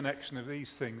interconnection of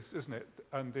these things, isn't it?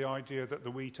 And the idea that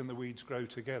the wheat and the weeds grow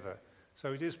together.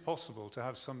 So it is possible to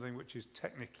have something which is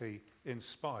technically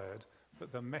inspired,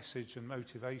 but the message and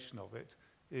motivation of it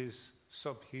is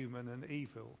subhuman and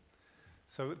evil.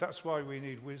 So that's why we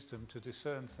need wisdom to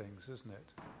discern things, isn't it?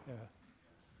 Yeah.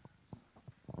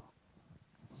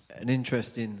 An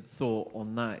interesting thought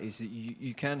on that is that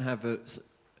you can have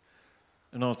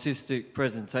an artistic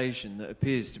presentation that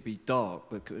appears to be dark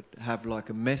but could have like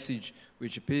a message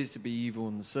which appears to be evil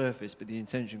on the surface, but the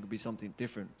intention could be something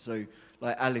different. So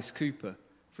like Alice Cooper,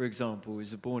 for example,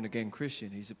 is a born-again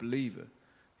Christian. He's a believer.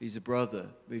 He's a brother.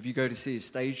 But if you go to see his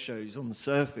stage shows, on the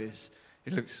surface,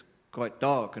 it looks quite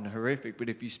dark and horrific, but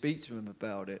if you speak to him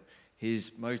about it,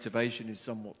 his motivation is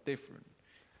somewhat different.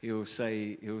 He'll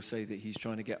say that he's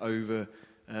trying to get over,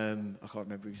 I can't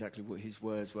remember exactly what his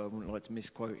words were, I wouldn't like to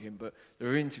misquote him, but there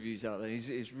are interviews out there.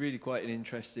 It's really quite an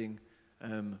interesting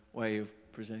way of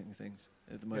presenting things,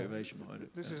 the motivation behind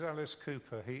it. This is Alice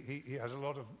Cooper. He has a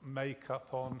lot of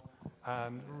makeup on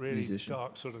and really Musician.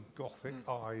 dark sort of gothic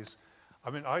eyes. I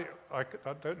mean, I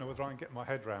don't know whether I can get my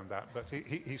head around that, but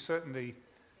he certainly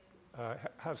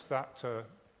has that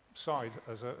side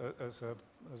as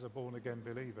a born-again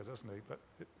believer, doesn't he? But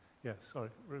sorry,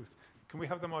 Ruth. Can we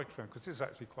have the microphone? Because this is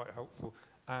actually quite helpful.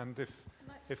 And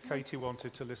if Katie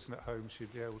wanted to listen at home,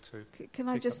 she'd be able to. Can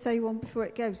I just say one before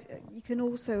it goes? You can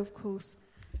also, of course,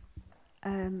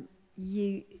 along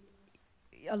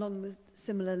the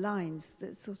similar lines,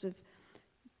 that sort of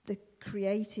the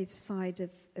creative side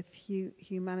of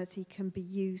humanity can be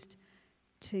used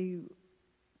to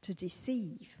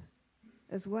deceive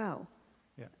as well.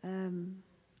 Yeah.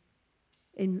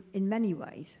 In many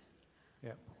ways.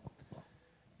 Yeah.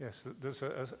 Yes, there's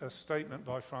a statement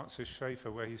by Francis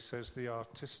Schaeffer where he says the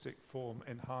artistic form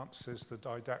enhances the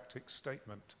didactic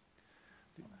statement.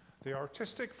 The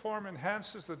artistic form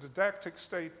enhances the didactic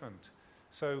statement.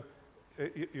 So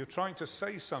you're trying to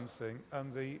say something,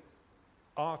 and the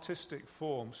artistic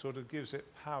form sort of gives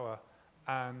it power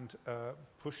and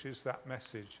pushes that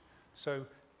message. So,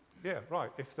 yeah,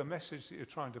 right, if the message that you're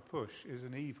trying to push is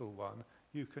an evil one,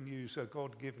 you can use a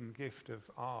God-given gift of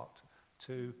art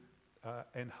to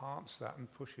enhance that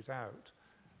and push it out.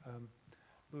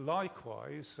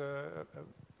 Likewise,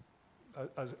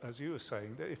 as you were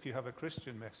saying, that if you have a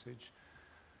Christian message,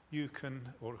 you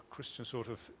can, or a Christian sort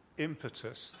of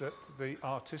impetus, that the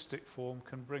artistic form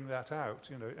can bring that out,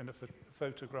 in a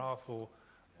photograph or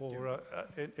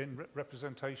in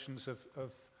representations of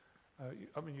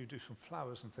I mean, you do some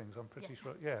flowers and things, I'm pretty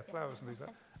sure. Yeah, flowers and things like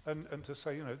that. and to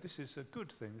say, this is a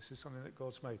good thing, this is something that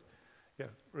God's made. Yeah,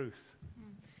 Ruth.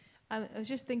 I was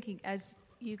just thinking, as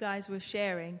you guys were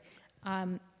sharing,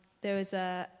 there was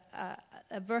a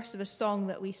verse of a song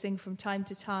that we sing from time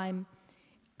to time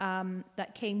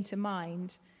that came to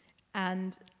mind,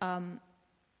 and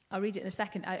I'll read it in a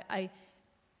second. I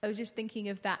was just thinking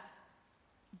of that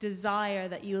desire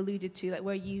that you alluded to, like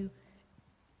where you,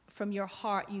 from your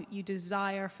heart, you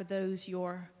desire for those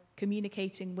you're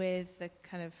communicating with, the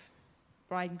kind of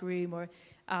bride and groom, or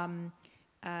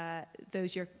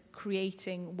those you're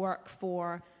creating work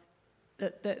for,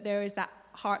 that there is that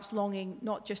heart's longing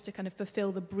not just to kind of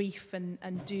fulfill the brief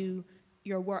and do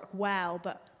your work well,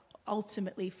 but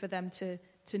ultimately for them to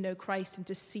know Christ and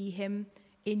to see him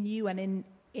in you and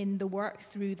in the work,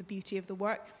 through the beauty of the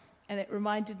work. And it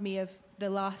reminded me of the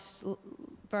last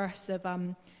verse of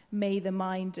may the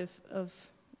mind of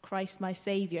Christ my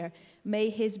Saviour, may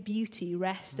his beauty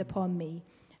rest upon me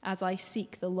as I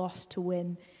seek the lost to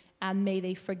win, and may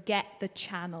they forget the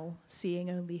channel, seeing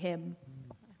only him.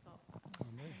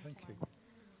 Thank you.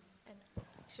 And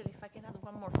actually, if I can add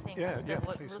one more thing Yeah, after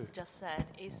what please Ruth do. just said,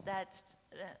 is that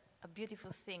a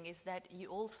beautiful thing is that you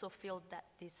also feel that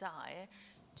desire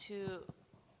to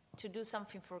do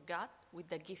something for God with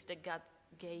the gift that God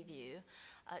gave you.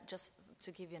 Just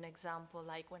to give you an example,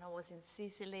 like when I was in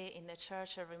Sicily in the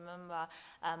church, I remember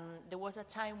there was a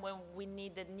time when we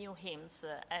needed new hymns,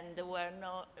 and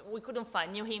we couldn't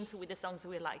find new hymns with the songs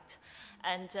we liked,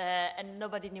 and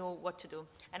nobody knew what to do.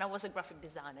 And I was a graphic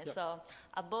designer, so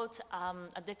I bought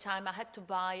at the time I had to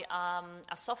buy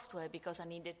a software because I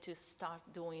needed to start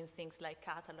doing things like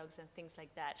catalogs and things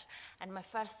like that. And my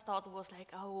first thought was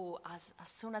like, as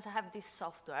soon as I have this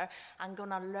software, I'm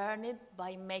gonna learn it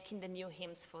by making the new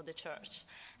hymns for the church.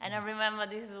 And I remember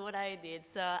this is what I did.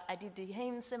 So I did the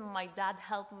hymns, and my dad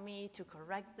helped me to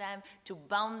correct them, to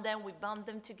bound them. We bound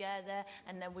them together,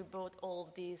 and then we brought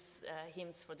all these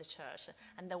hymns for the church.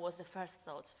 And that was the first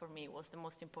thoughts for me, was the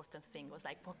most important thing. Was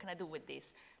like, what can I do with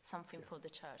this? Something for the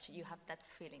church. You have that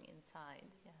feeling inside.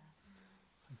 Yeah.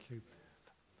 Thank you.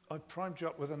 I primed you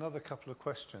up with another couple of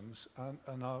questions,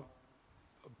 and I'll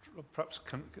perhaps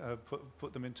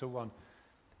put them into one.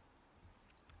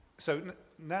 So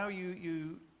now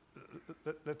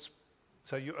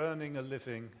so you're earning a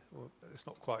living, or it's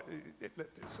not quite,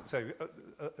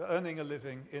 earning a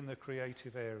living in the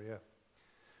creative area.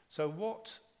 So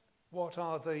what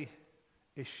are the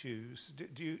issues?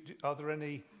 Are there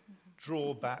any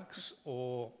drawbacks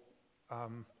or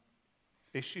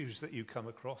issues that you come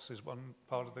across is one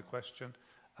part of the question,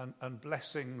 and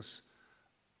blessings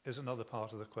is another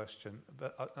part of the question.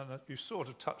 But you sort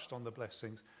of touched on the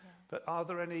blessings. Yeah. But are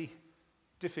there any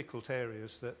difficult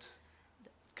areas that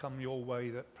come your way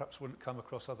that perhaps wouldn't come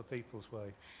across other people's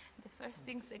way? The first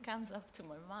thing that comes up to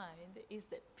my mind is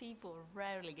that people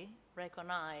rarely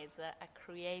recognize a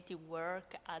creative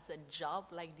work as a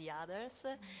job like the others.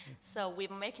 So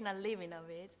we're making a living of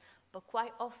it, but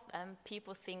quite often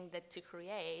people think that to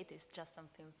create is just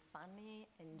something funny,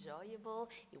 enjoyable.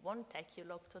 It won't take you a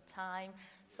lot of time.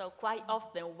 So quite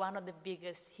often one of the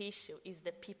biggest issues is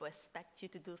that people expect you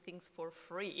to do things for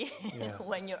free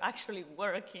when you're actually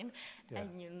working, and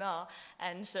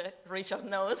and Richard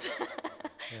knows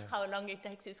how long it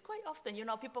takes. It's quite often,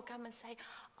 people come and say,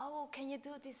 oh, can you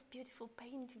do this beautiful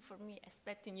painting for me,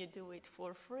 expecting you do it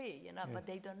for free, but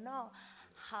they don't know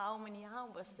how many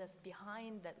hours there's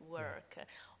behind that work.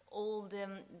 All the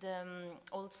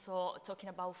also talking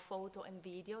about photo and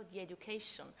video, the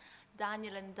education.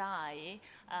 Daniel and I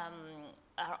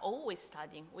are always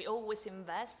studying. We always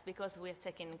invest because we're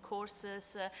taking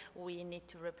courses. We need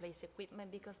to replace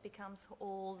equipment because it becomes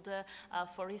old.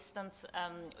 For instance,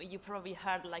 you probably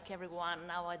heard, like everyone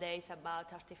nowadays,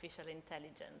 about artificial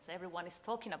intelligence. Everyone is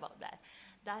talking about that.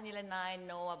 Daniel and I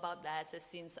know about that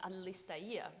since at least a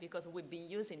year because we've been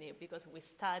using it, because we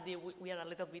study, we are a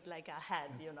little bit like ahead,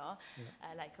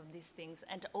 like on these things.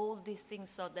 And all these things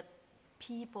so that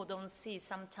people don't see,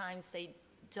 sometimes they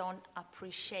don't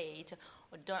appreciate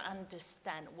or don't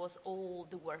understand what's all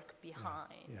the work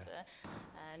behind.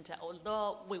 And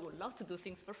although we would love to do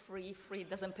things for free, free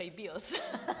doesn't pay bills.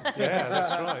 Yeah,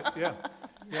 that's right. Yeah.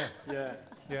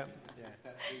 That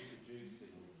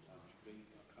reproducing,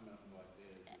 coming up with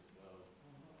ideas as well.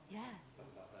 Yeah.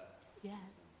 Stuff like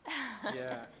that.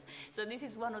 Yeah. So this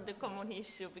is one of the common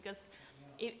issues, because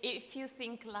if you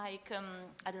think like,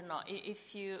 I don't know,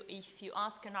 if you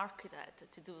ask an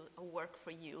architect to do a work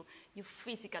for you, you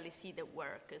physically see the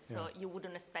work, so you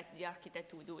wouldn't expect the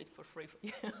architect to do it for free for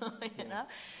you, you know?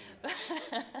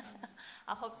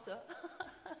 I hope so.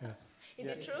 Is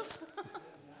it true?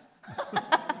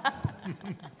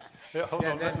 Yeah, hold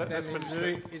Yeah, on. Let's it's,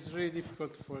 finish it. it's really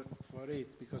difficult for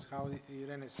it because how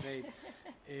Irene said,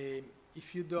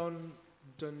 if you don't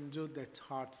do that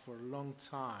art for a long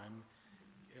time,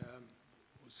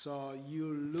 so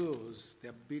you lose the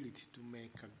ability to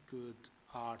make a good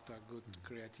art, a good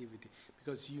creativity,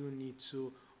 because you need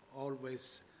to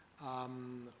always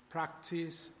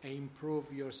practice and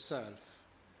improve yourself,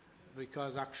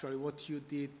 because actually what you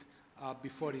did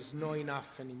before is not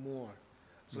enough anymore.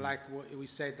 So like what we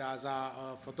said as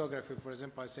a photographer, for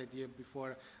example, I said here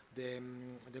before the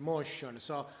motion.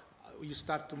 So you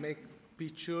start to make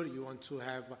picture, you want to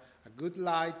have a good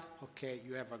light, okay,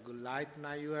 you have a good light,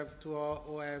 now you have to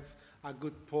have a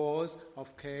good pose,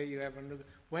 okay, you have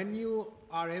when you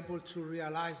are able to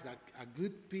realize that a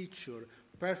good picture,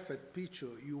 perfect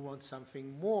picture, you want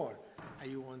something more,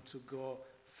 and you want to go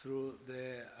through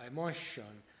the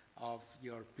emotion of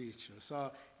your picture.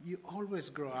 So you always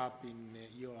grow up in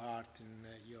your art and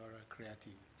your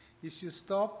creativity. If you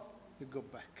stop, you go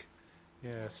back.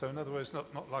 Yeah, so in other words,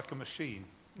 not like a machine.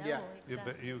 No, Yeah.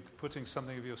 exactly. You're putting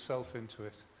something of yourself into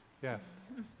it. Yeah.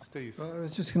 Steve? Well, I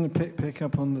was just going to pick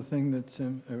up on the thing that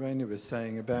Irene was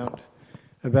saying about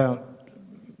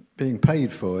being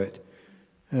paid for it.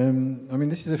 I mean,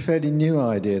 this is a fairly new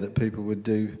idea that people would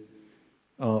do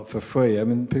art for free. I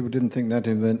mean, people didn't think that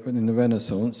in the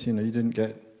Renaissance. You know, you didn't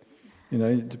get, you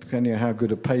know, depending on how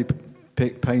good a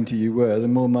painter you were, the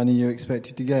more money you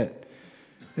expected to get.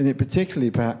 And it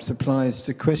particularly perhaps applies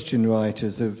to Christian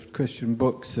writers of Christian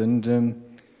books and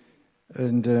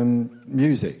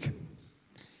music.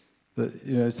 That,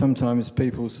 you know, sometimes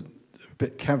people's a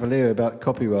bit cavalier about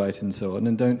copyright and so on,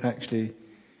 and don't actually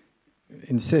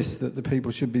insist that the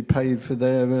people should be paid for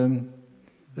their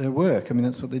work. I mean,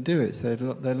 that's what they do. It's their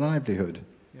livelihood.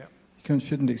 Yeah. You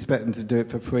shouldn't expect them to do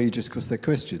it for free just because they're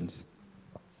Christians.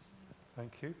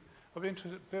 Thank you. I'd be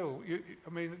interested, Bill. I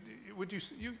mean,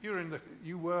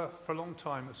 you were for a long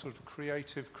time a sort of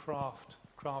creative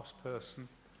craftsperson.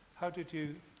 How did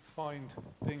you find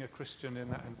being a Christian in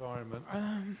that environment?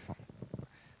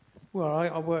 Well,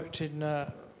 I worked in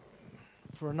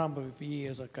for a number of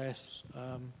years, I guess,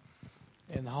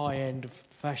 in the high end of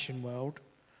fashion world,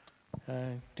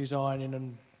 designing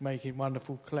and making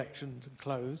wonderful collections and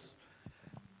clothes.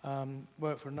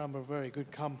 Worked for a number of very good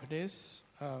companies.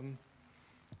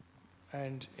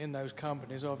 And in those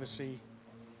companies, obviously,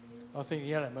 I think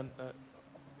the element that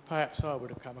perhaps I would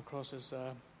have come across as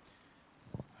the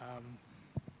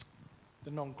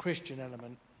non-Christian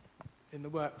element in the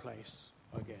workplace,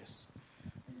 I guess.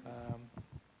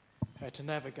 Had to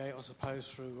navigate, I suppose,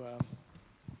 through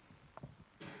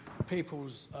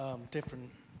people's different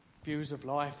views of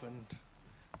life and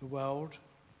the world.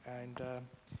 And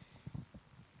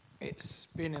it's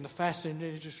been in the fashion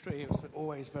industry, it was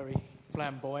always very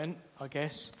flamboyant, I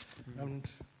guess, and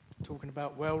talking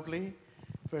about worldly,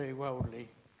 very worldly.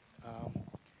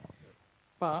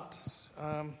 But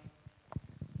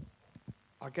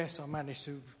I guess I managed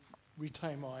to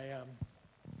retain my,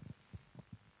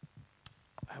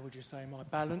 how would you say, my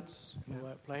balance in the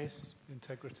workplace.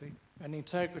 Integrity. And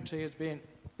integrity as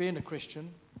being a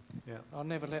Christian. Yeah. I'll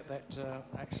never let that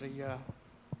actually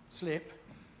slip.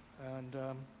 And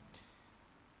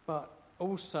but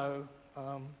also,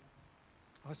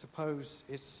 I suppose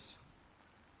it's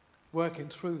working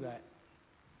through that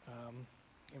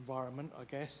environment, I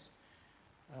guess,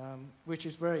 which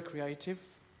is very creative,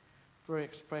 very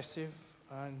expressive,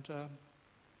 and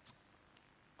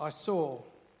I saw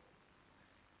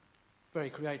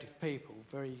very creative people,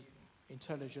 very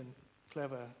intelligent,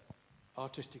 clever,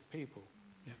 artistic people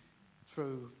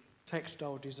through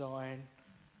textile design,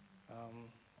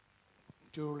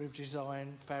 jewellery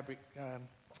design, fabric,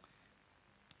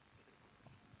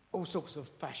 all sorts of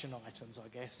fashion items, I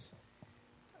guess.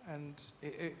 And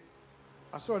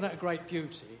I saw that great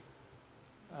beauty,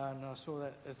 and I saw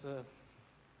that as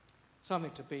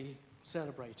something to be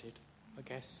celebrated, I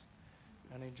guess,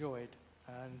 and enjoyed.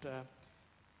 And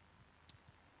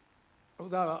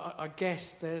although I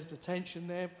guess there's a tension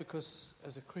there, because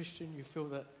as a Christian you feel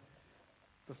that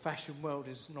the fashion world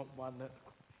is not one that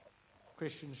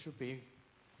Christians should be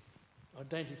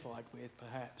identified with,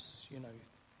 perhaps, you know.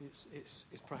 It's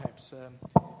perhaps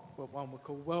what one would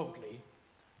call worldly,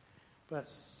 but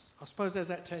I suppose there's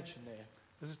that tension there.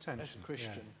 There's a tension. As a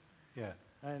Christian. Yeah.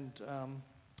 And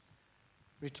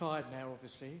retired now,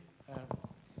 obviously.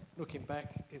 Looking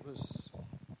back, it was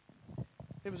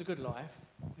a good life.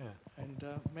 Yeah. And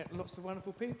met lots of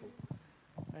wonderful people.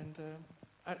 And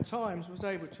at times was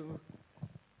able to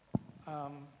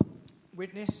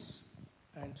witness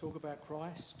and talk about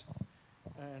Christ.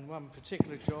 And one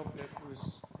particular job that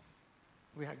was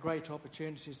we had great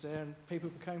opportunities there, and people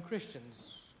became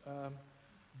Christians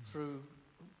through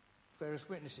various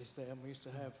witnesses there, and we used to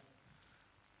have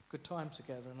good time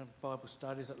together and Bible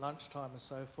studies at lunchtime and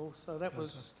so forth. So that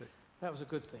was a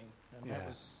good thing, and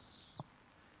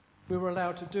we were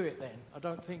allowed to do it then. I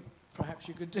don't think perhaps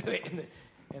you could do it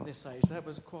in this age. That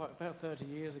was about 30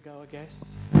 years ago, I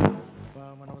guess,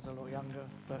 when I was a lot younger.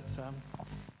 But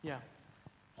yeah,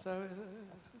 so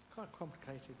it's quite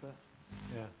complicated, but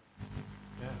yeah.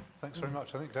 Thanks very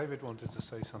much. I think David wanted to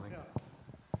say something.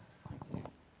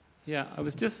 Yeah, I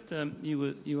was just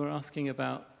you were asking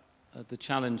about the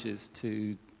challenges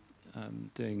to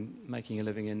making a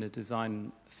living in the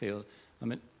design field. I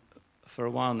mean, for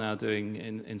a while now, doing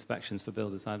inspections for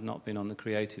builders, I've not been on the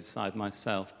creative side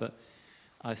myself, but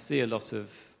I see a lot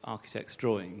of architects'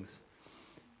 drawings,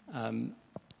 and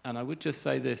I would just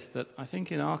say this: that I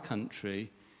think in our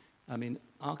country, I mean,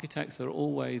 architects are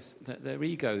always their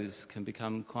egos can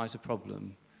become quite a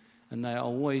problem. And they are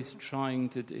always trying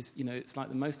to, it's like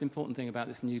the most important thing about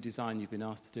this new design you've been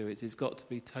asked to do is it's got to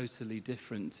be totally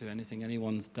different to anything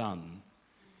anyone's done.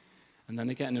 And then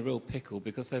they get in a real pickle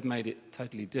because they've made it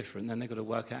totally different. Then they've got to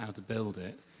work out how to build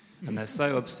it. And they're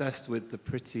so obsessed with the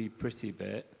pretty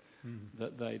bit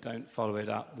that they don't follow it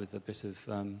up with a bit of...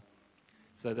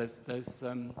 So there's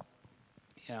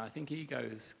I think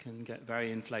egos can get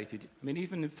very inflated. I mean,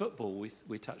 even in football,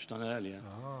 we touched on earlier,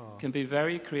 can be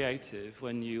very creative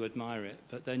when you admire it,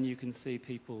 but then you can see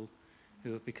people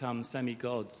who have become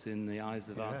semi-gods in the eyes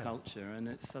of our culture, and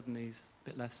it's suddenly a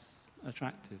bit less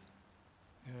attractive.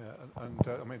 Yeah,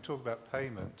 and I mean, talk about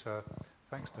payment.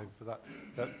 Thanks, Dave, for that.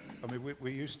 I mean,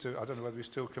 we used to, I don't know whether we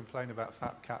still complain about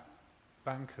fat cat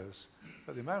bankers,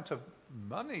 but the amount of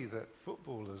money that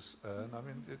footballers earn, I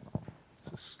mean,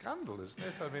 it's a scandal, isn't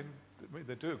it? I mean,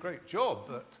 they do a great job,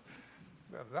 but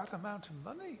that amount of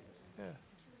money,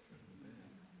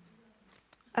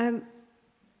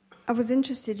 I was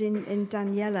interested in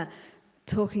Daniela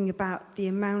talking about the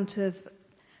amount of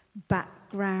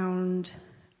background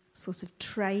sort of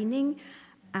training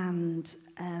and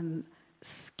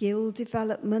skill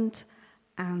development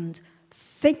and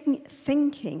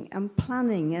thinking and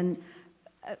planning and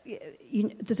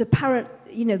there's apparent,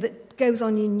 that goes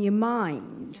on in your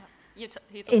mind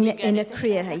in a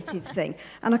creative thing.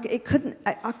 And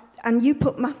and you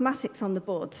put mathematics on the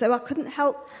board, so I couldn't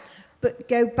help but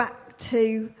go back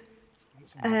to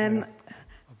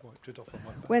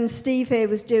when Steve here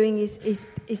was doing his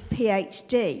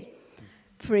PhD,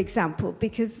 for example,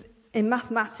 because in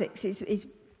mathematics, is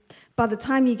by the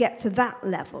time you get to that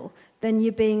level, then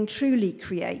you're being truly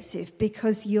creative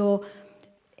because you're,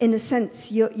 in a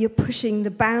sense, you're pushing the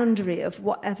boundary of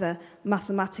whatever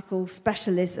mathematical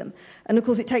specialism. And of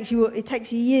course, it takes you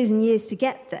years and years to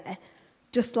get there,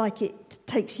 just like it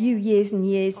takes you years and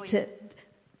years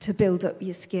to build up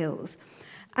your skills.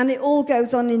 And it all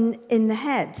goes on in the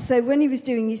head. So when he was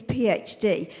doing his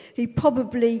PhD, he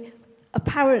probably,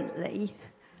 apparently,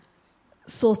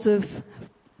 sort of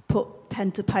put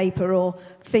pen to paper or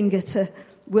finger to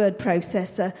word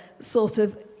processor, sort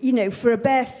of, for a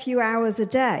bare few hours a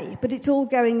day. But it's all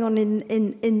going on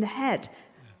in the head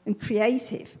and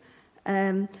creative.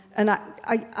 And I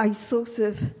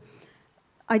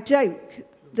joke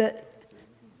that,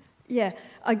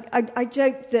 I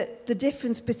joke that the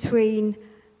difference between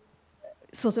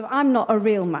sort of, I'm not a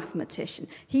real mathematician.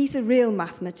 He's a real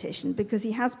mathematician because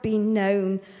he has been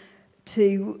known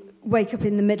to wake up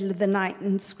in the middle of the night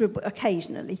and scribble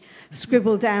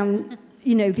down,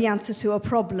 the answer to a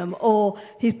problem, or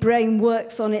his brain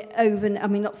works on it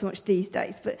not so much these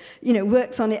days, but,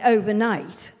 works on it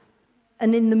overnight.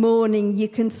 And in the morning, you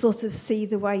can sort of see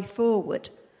the way forward.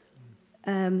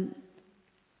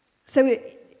 So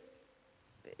it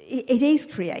is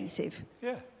creative.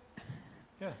 Yeah.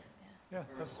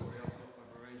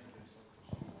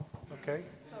 Okay.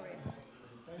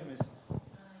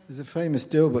 There's a famous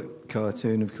Dilbert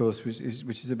cartoon, of course, which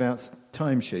is about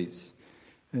timesheets.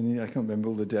 And I can't remember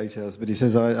all the details, but he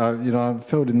says, I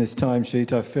filled in this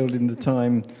timesheet, I filled in the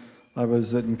time I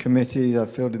was in committee, I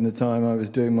filled in the time I was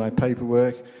doing my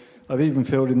paperwork, I've even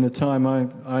filled in the time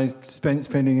I spent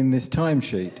spending in this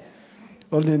timesheet.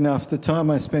 Oddly enough, the time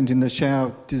I spent in the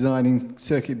shower designing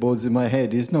circuit boards in my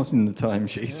head is not in the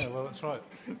timesheet. Yeah, well, that's right.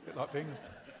 A bit like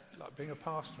being a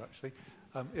pastor, actually.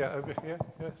 Over here,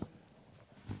 yes.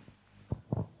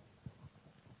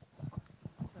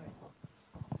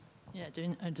 Yeah,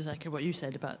 doing exactly what you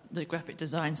said about the graphic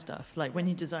design stuff. Like when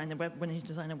you design a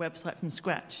website from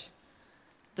scratch,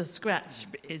 the scratch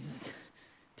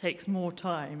takes more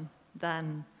time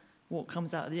than what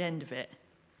comes out at the end of it,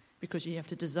 because you have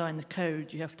to design the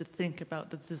code, you have to think about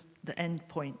the end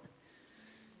point.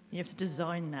 You have to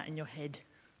design that in your head,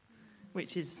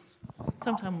 which is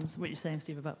sometimes what you're saying,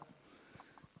 Steve, about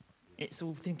it's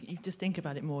all you just think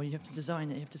about it more. You have to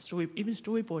design it. You have to even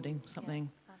storyboarding something.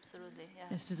 Yeah, absolutely,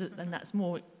 yeah. And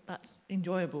that's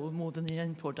enjoyable more than the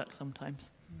end product sometimes.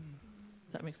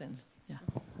 Does that make sense? Yeah.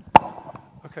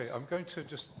 Okay, I'm going to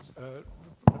just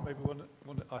maybe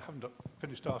I haven't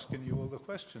finished asking you all the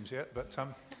questions yet, but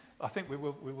I think we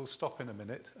will stop in a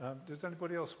minute. Does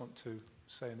anybody else want to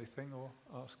say anything or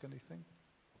ask anything?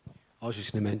 I was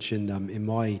just going to mention, in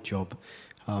my job,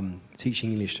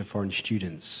 teaching English to foreign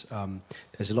students,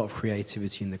 there's a lot of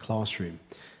creativity in the classroom.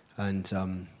 And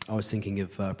I was thinking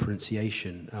of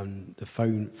pronunciation and the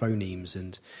phonemes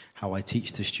and how I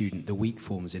teach the student the weak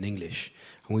forms in English.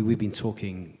 And we've been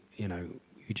talking,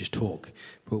 we just talk,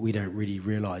 but we don't really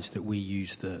realise that we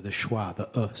use the schwa,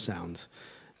 the sound.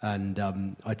 And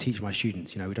I teach my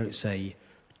students, we don't say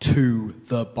to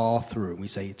the bathroom, we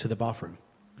say to the bathroom.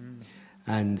 Mm.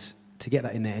 And to get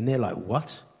that in there, and they're like,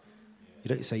 what? You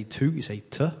don't say to, you say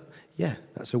to. Yeah,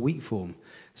 that's a weak form.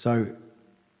 So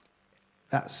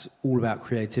that's all about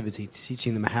creativity,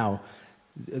 teaching them how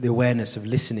the awareness of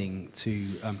listening to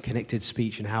connected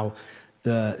speech and how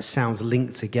the sounds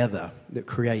link together that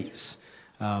creates,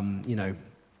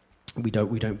 we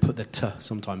don't put the t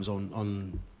sometimes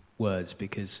on words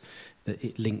because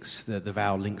it links, the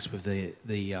vowel links with the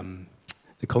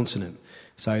consonant.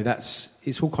 So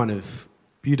it's all kind of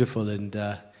beautiful and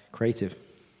creative.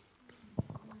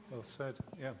 Well said.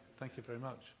 Yeah, thank you very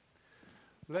much.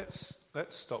 Let's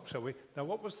stop, shall we? Now,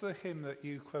 what was the hymn that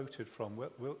you quoted from?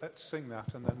 Let's sing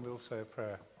that and then we'll say a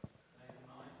prayer.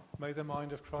 May the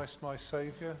mind of Christ my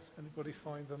Saviour. Anybody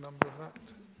find the number of that?